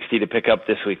per 60 to pick up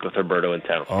this week with Roberto in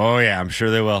town. Oh, yeah, I'm sure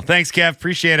they will. Thanks, Kev.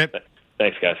 Appreciate it.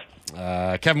 Thanks,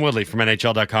 guys. Kevin Woodley from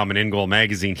NHL.com and In Goal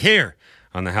Magazine here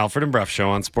on the Halford and Brough Show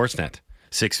on Sportsnet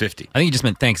 650. I think you just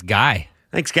meant thanks, Guy.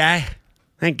 Thanks, Guy.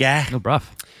 Thank Guy. No, Brough.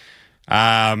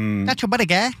 Got your buddy,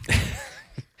 Guy.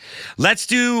 Let's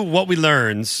do what we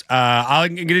learned.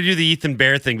 I'm going to do the Ethan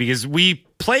Bear thing because we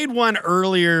played one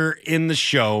earlier in the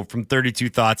show from 32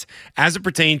 Thoughts as it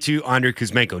pertained to Andrei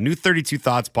Kuzmenko. New 32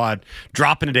 Thoughts pod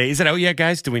dropping today. Is it out yet,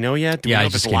 guys? Do we know yet? Do we know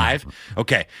if it's live?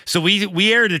 Okay. So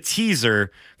we aired a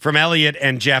teaser from Elliot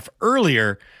and Jeff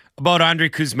earlier about Andrei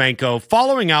Kuzmenko,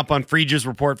 following up on Friege's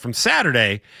report from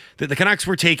Saturday that the Canucks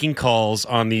were taking calls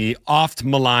on the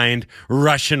oft-maligned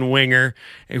Russian winger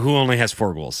who only has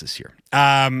 4 goals this year.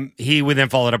 He would then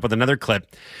follow it up with another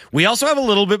clip. We also have a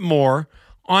little bit more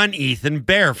on Ethan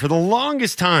Bear. For the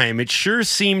longest time, it sure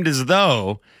seemed as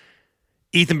though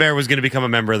Ethan Bear was going to become a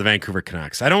member of the Vancouver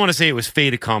Canucks. I don't want to say it was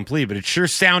fait accompli, but it sure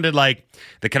sounded like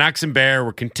the Canucks and Bear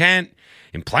were content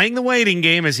in playing the waiting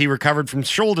game as he recovered from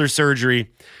shoulder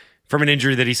surgery from an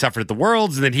injury that he suffered at the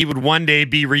Worlds, and that he would one day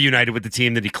be reunited with the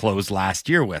team that he closed last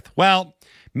year with. Well,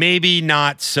 maybe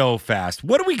not so fast.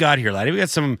 What do we got here, laddie? We got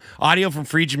some audio from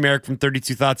Friedge and Merrick from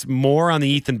 32 Thoughts. More on the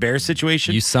Ethan Bear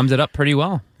situation. You summed it up pretty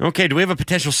well. Okay, do we have a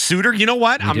potential suitor? You know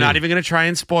what? I'm not even going to try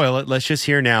and spoil it. Let's just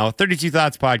hear now. 32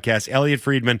 Thoughts podcast, Elliot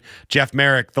Friedman, Jeff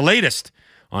Merrick, the latest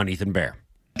on Ethan Bear.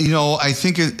 You know, I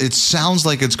think it sounds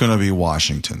like it's going to be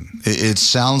Washington. It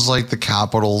sounds like the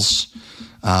Capitals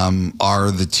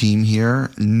are the team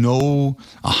here. No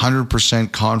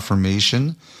 100%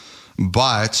 confirmation,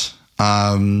 but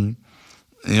you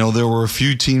know, there were a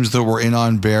few teams that were in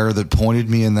on Bear that pointed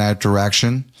me in that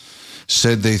direction,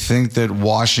 said they think that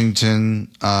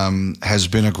Washington has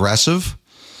been aggressive.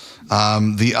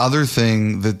 The other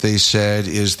thing that they said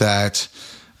is that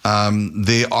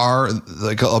they are,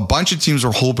 like, a bunch of teams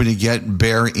are hoping to get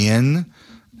Bear in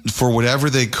for whatever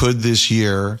they could this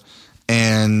year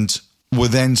and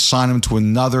would then sign him to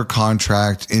another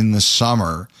contract in the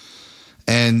summer.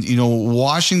 And, you know,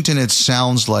 Washington, it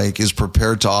sounds like, is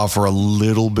prepared to offer a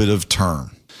little bit of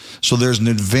term. So there's an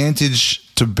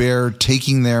advantage to Bear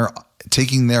taking their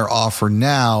offer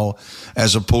now,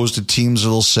 as opposed to teams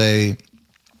that'll say,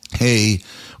 hey,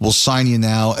 we'll sign you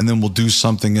now and then we'll do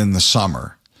something in the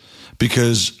summer.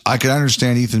 Because I can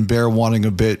understand Ethan Bear wanting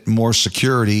a bit more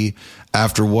security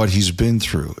after what he's been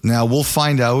through. Now, we'll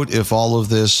find out if all of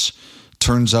this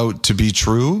turns out to be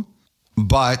true,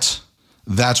 but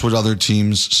that's what other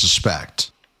teams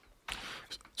suspect.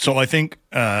 So I think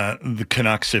the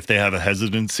Canucks, if they have a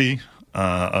hesitancy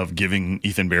of giving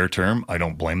Ethan Bear term, I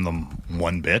don't blame them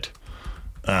one bit.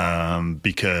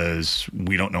 because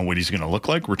we don't know what he's going to look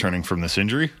like returning from this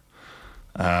injury.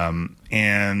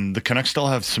 And the Canucks still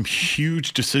have some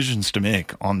huge decisions to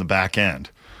make on the back end.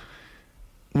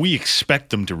 We expect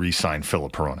them to re-sign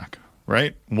Filip Hronek,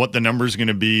 right? What the number is going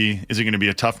to be, is it going to be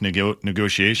a tough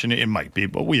negotiation? It might be,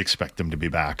 but we expect them to be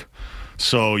back.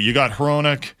 So you got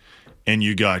Hronek and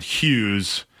you got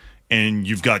Hughes and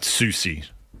you've got Soucy.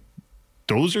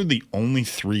 Those are the only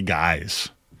three guys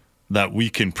that we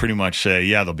can pretty much say,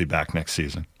 yeah, they'll be back next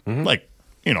season. Mm-hmm. Like,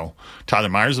 Tyler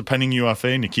Myers, a pending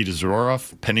UFA, Nikita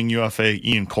Zadorov, pending UFA,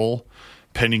 Ian Cole,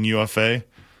 pending UFA.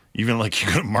 Even like you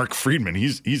go to Mark Friedman,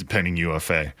 he's a pending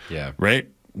UFA. Yeah. Right?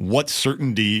 What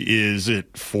certainty is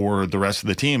it for the rest of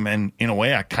the team? And in a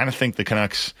way, I kind of think the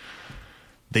Canucks,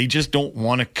 they just don't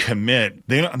want to commit.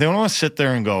 They don't want to sit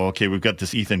there and go, okay, we've got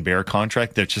this Ethan Bear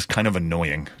contract that's just kind of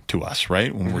annoying to us,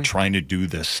 right? When we're trying to do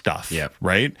this stuff,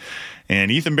 right?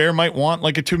 And Ethan Bear might want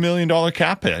like a $2 million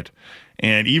cap hit.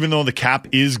 And even though the cap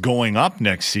is going up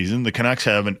next season, the Canucks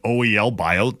have an OEL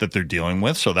buyout that they're dealing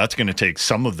with. So that's going to take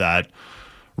some of that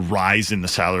rise in the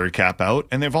salary cap out.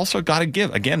 And they've also got to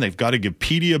they've got to give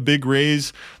Petey a big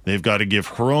raise. They've got to give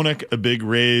Hronek a big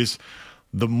raise.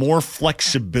 The more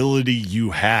flexibility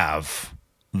you have,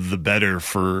 the better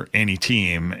for any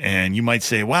team. And you might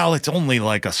say, well, it's only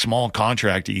like a small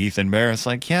contract to Ethan Bear. It's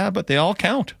like, yeah, but they all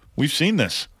count. We've seen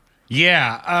this.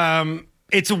 Yeah.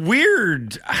 It's a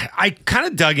weird, I kind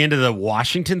of dug into the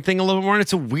Washington thing a little more, and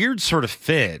it's a weird sort of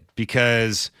fit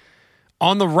because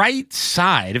on the right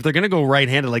side, if they're going to go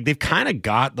right-handed, like they've kind of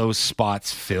got those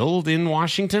spots filled in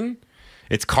Washington.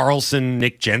 It's Carlson,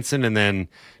 Nick Jensen, and then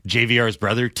JVR's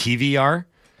brother, TVR.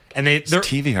 And is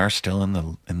TVR still in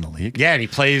the league? Yeah, and he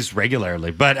plays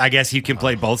regularly, but I guess he can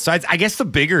play both sides. I guess the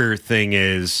bigger thing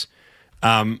is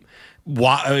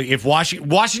if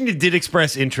Washington did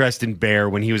express interest in Bear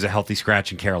when he was a healthy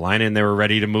scratch in Carolina and they were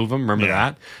ready to move him. Remember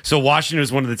that? So Washington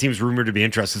was one of the teams rumored to be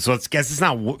interested. So I guess it's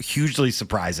not hugely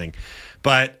surprising,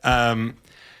 but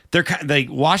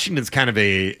Washington's kind of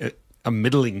a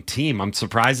middling team. I'm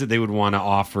surprised that they would want to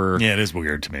offer. Yeah, it is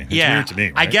weird to me. It's weird to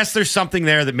me. Right? I guess there's something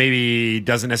there that maybe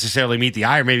doesn't necessarily meet the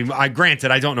eye, or maybe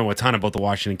granted, I don't know a ton about the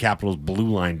Washington Capitals blue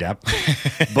line depth,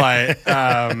 but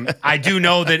I do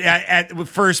know that at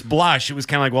first blush, it was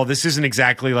kind of like, well, this isn't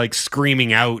exactly like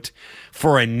screaming out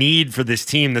for a need for this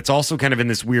team that's also kind of in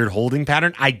this weird holding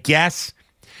pattern. I guess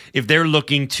if they're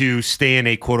looking to stay in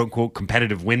a quote unquote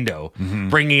competitive window,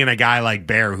 bringing in a guy like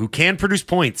Bear who can produce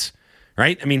points.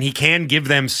 Right? I mean, he can give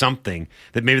them something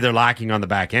that maybe they're lacking on the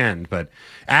back end. But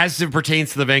as it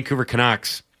pertains to the Vancouver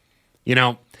Canucks,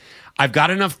 I've got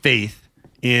enough faith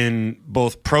in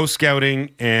both pro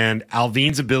scouting and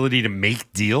Alvin's ability to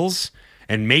make deals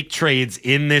and make trades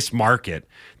in this market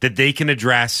that they can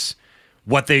address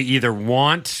what they either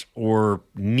want or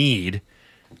need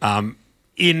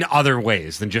in other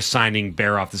ways than just signing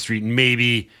Bear off the street. And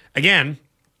maybe, again...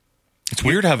 It's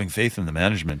weird having faith in the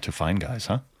management to find guys,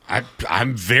 huh?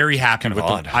 I'm very happy kind of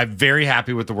odd. I'm very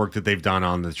happy with the work that they've done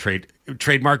on the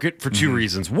trade market for two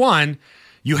reasons. One,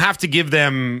 you have to give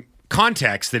them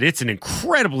context that it's an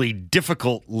incredibly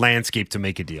difficult landscape to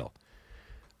make a deal.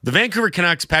 The Vancouver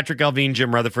Canucks, Patrick Alvin,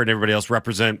 Jim Rutherford, and everybody else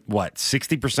represent,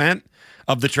 60%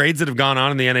 of the trades that have gone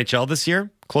on in the NHL this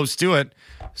year? Close to it.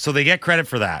 So they get credit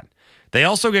for that. They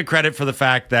also get credit for the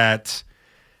fact that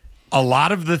a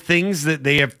lot of the things that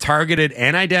they have targeted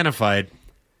and identified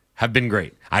have been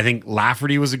great. I think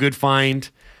Lafferty was a good find.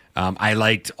 I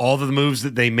liked all of the moves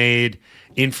that they made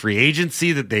in free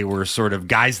agency, that they were sort of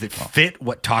guys that fit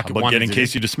what Tocchet wanted getting to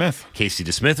Casey do. DeSmith. Casey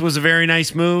DeSmith was a very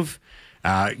nice move.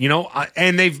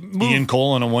 And they've moved Ian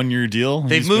Cole on a 1-year deal.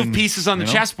 They've moved pieces on the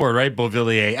chessboard, right?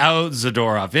 Beauvillier out,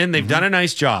 Zadorov in. They've done a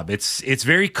nice job. It's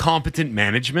very competent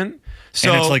management. So,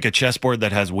 and it's like a chessboard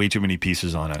that has way too many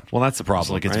pieces on it. Well, that's the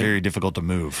problem. It's very difficult to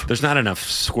move. There's not enough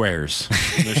squares.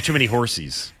 There's too many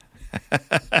horsies.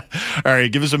 All right,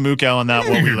 give us a mook out on that,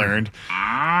 what we learned.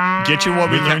 Get you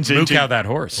what we learned into. Mook out that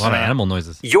horse. A lot of animal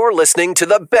noises. You're listening to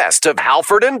the best of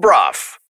Halford and Brough.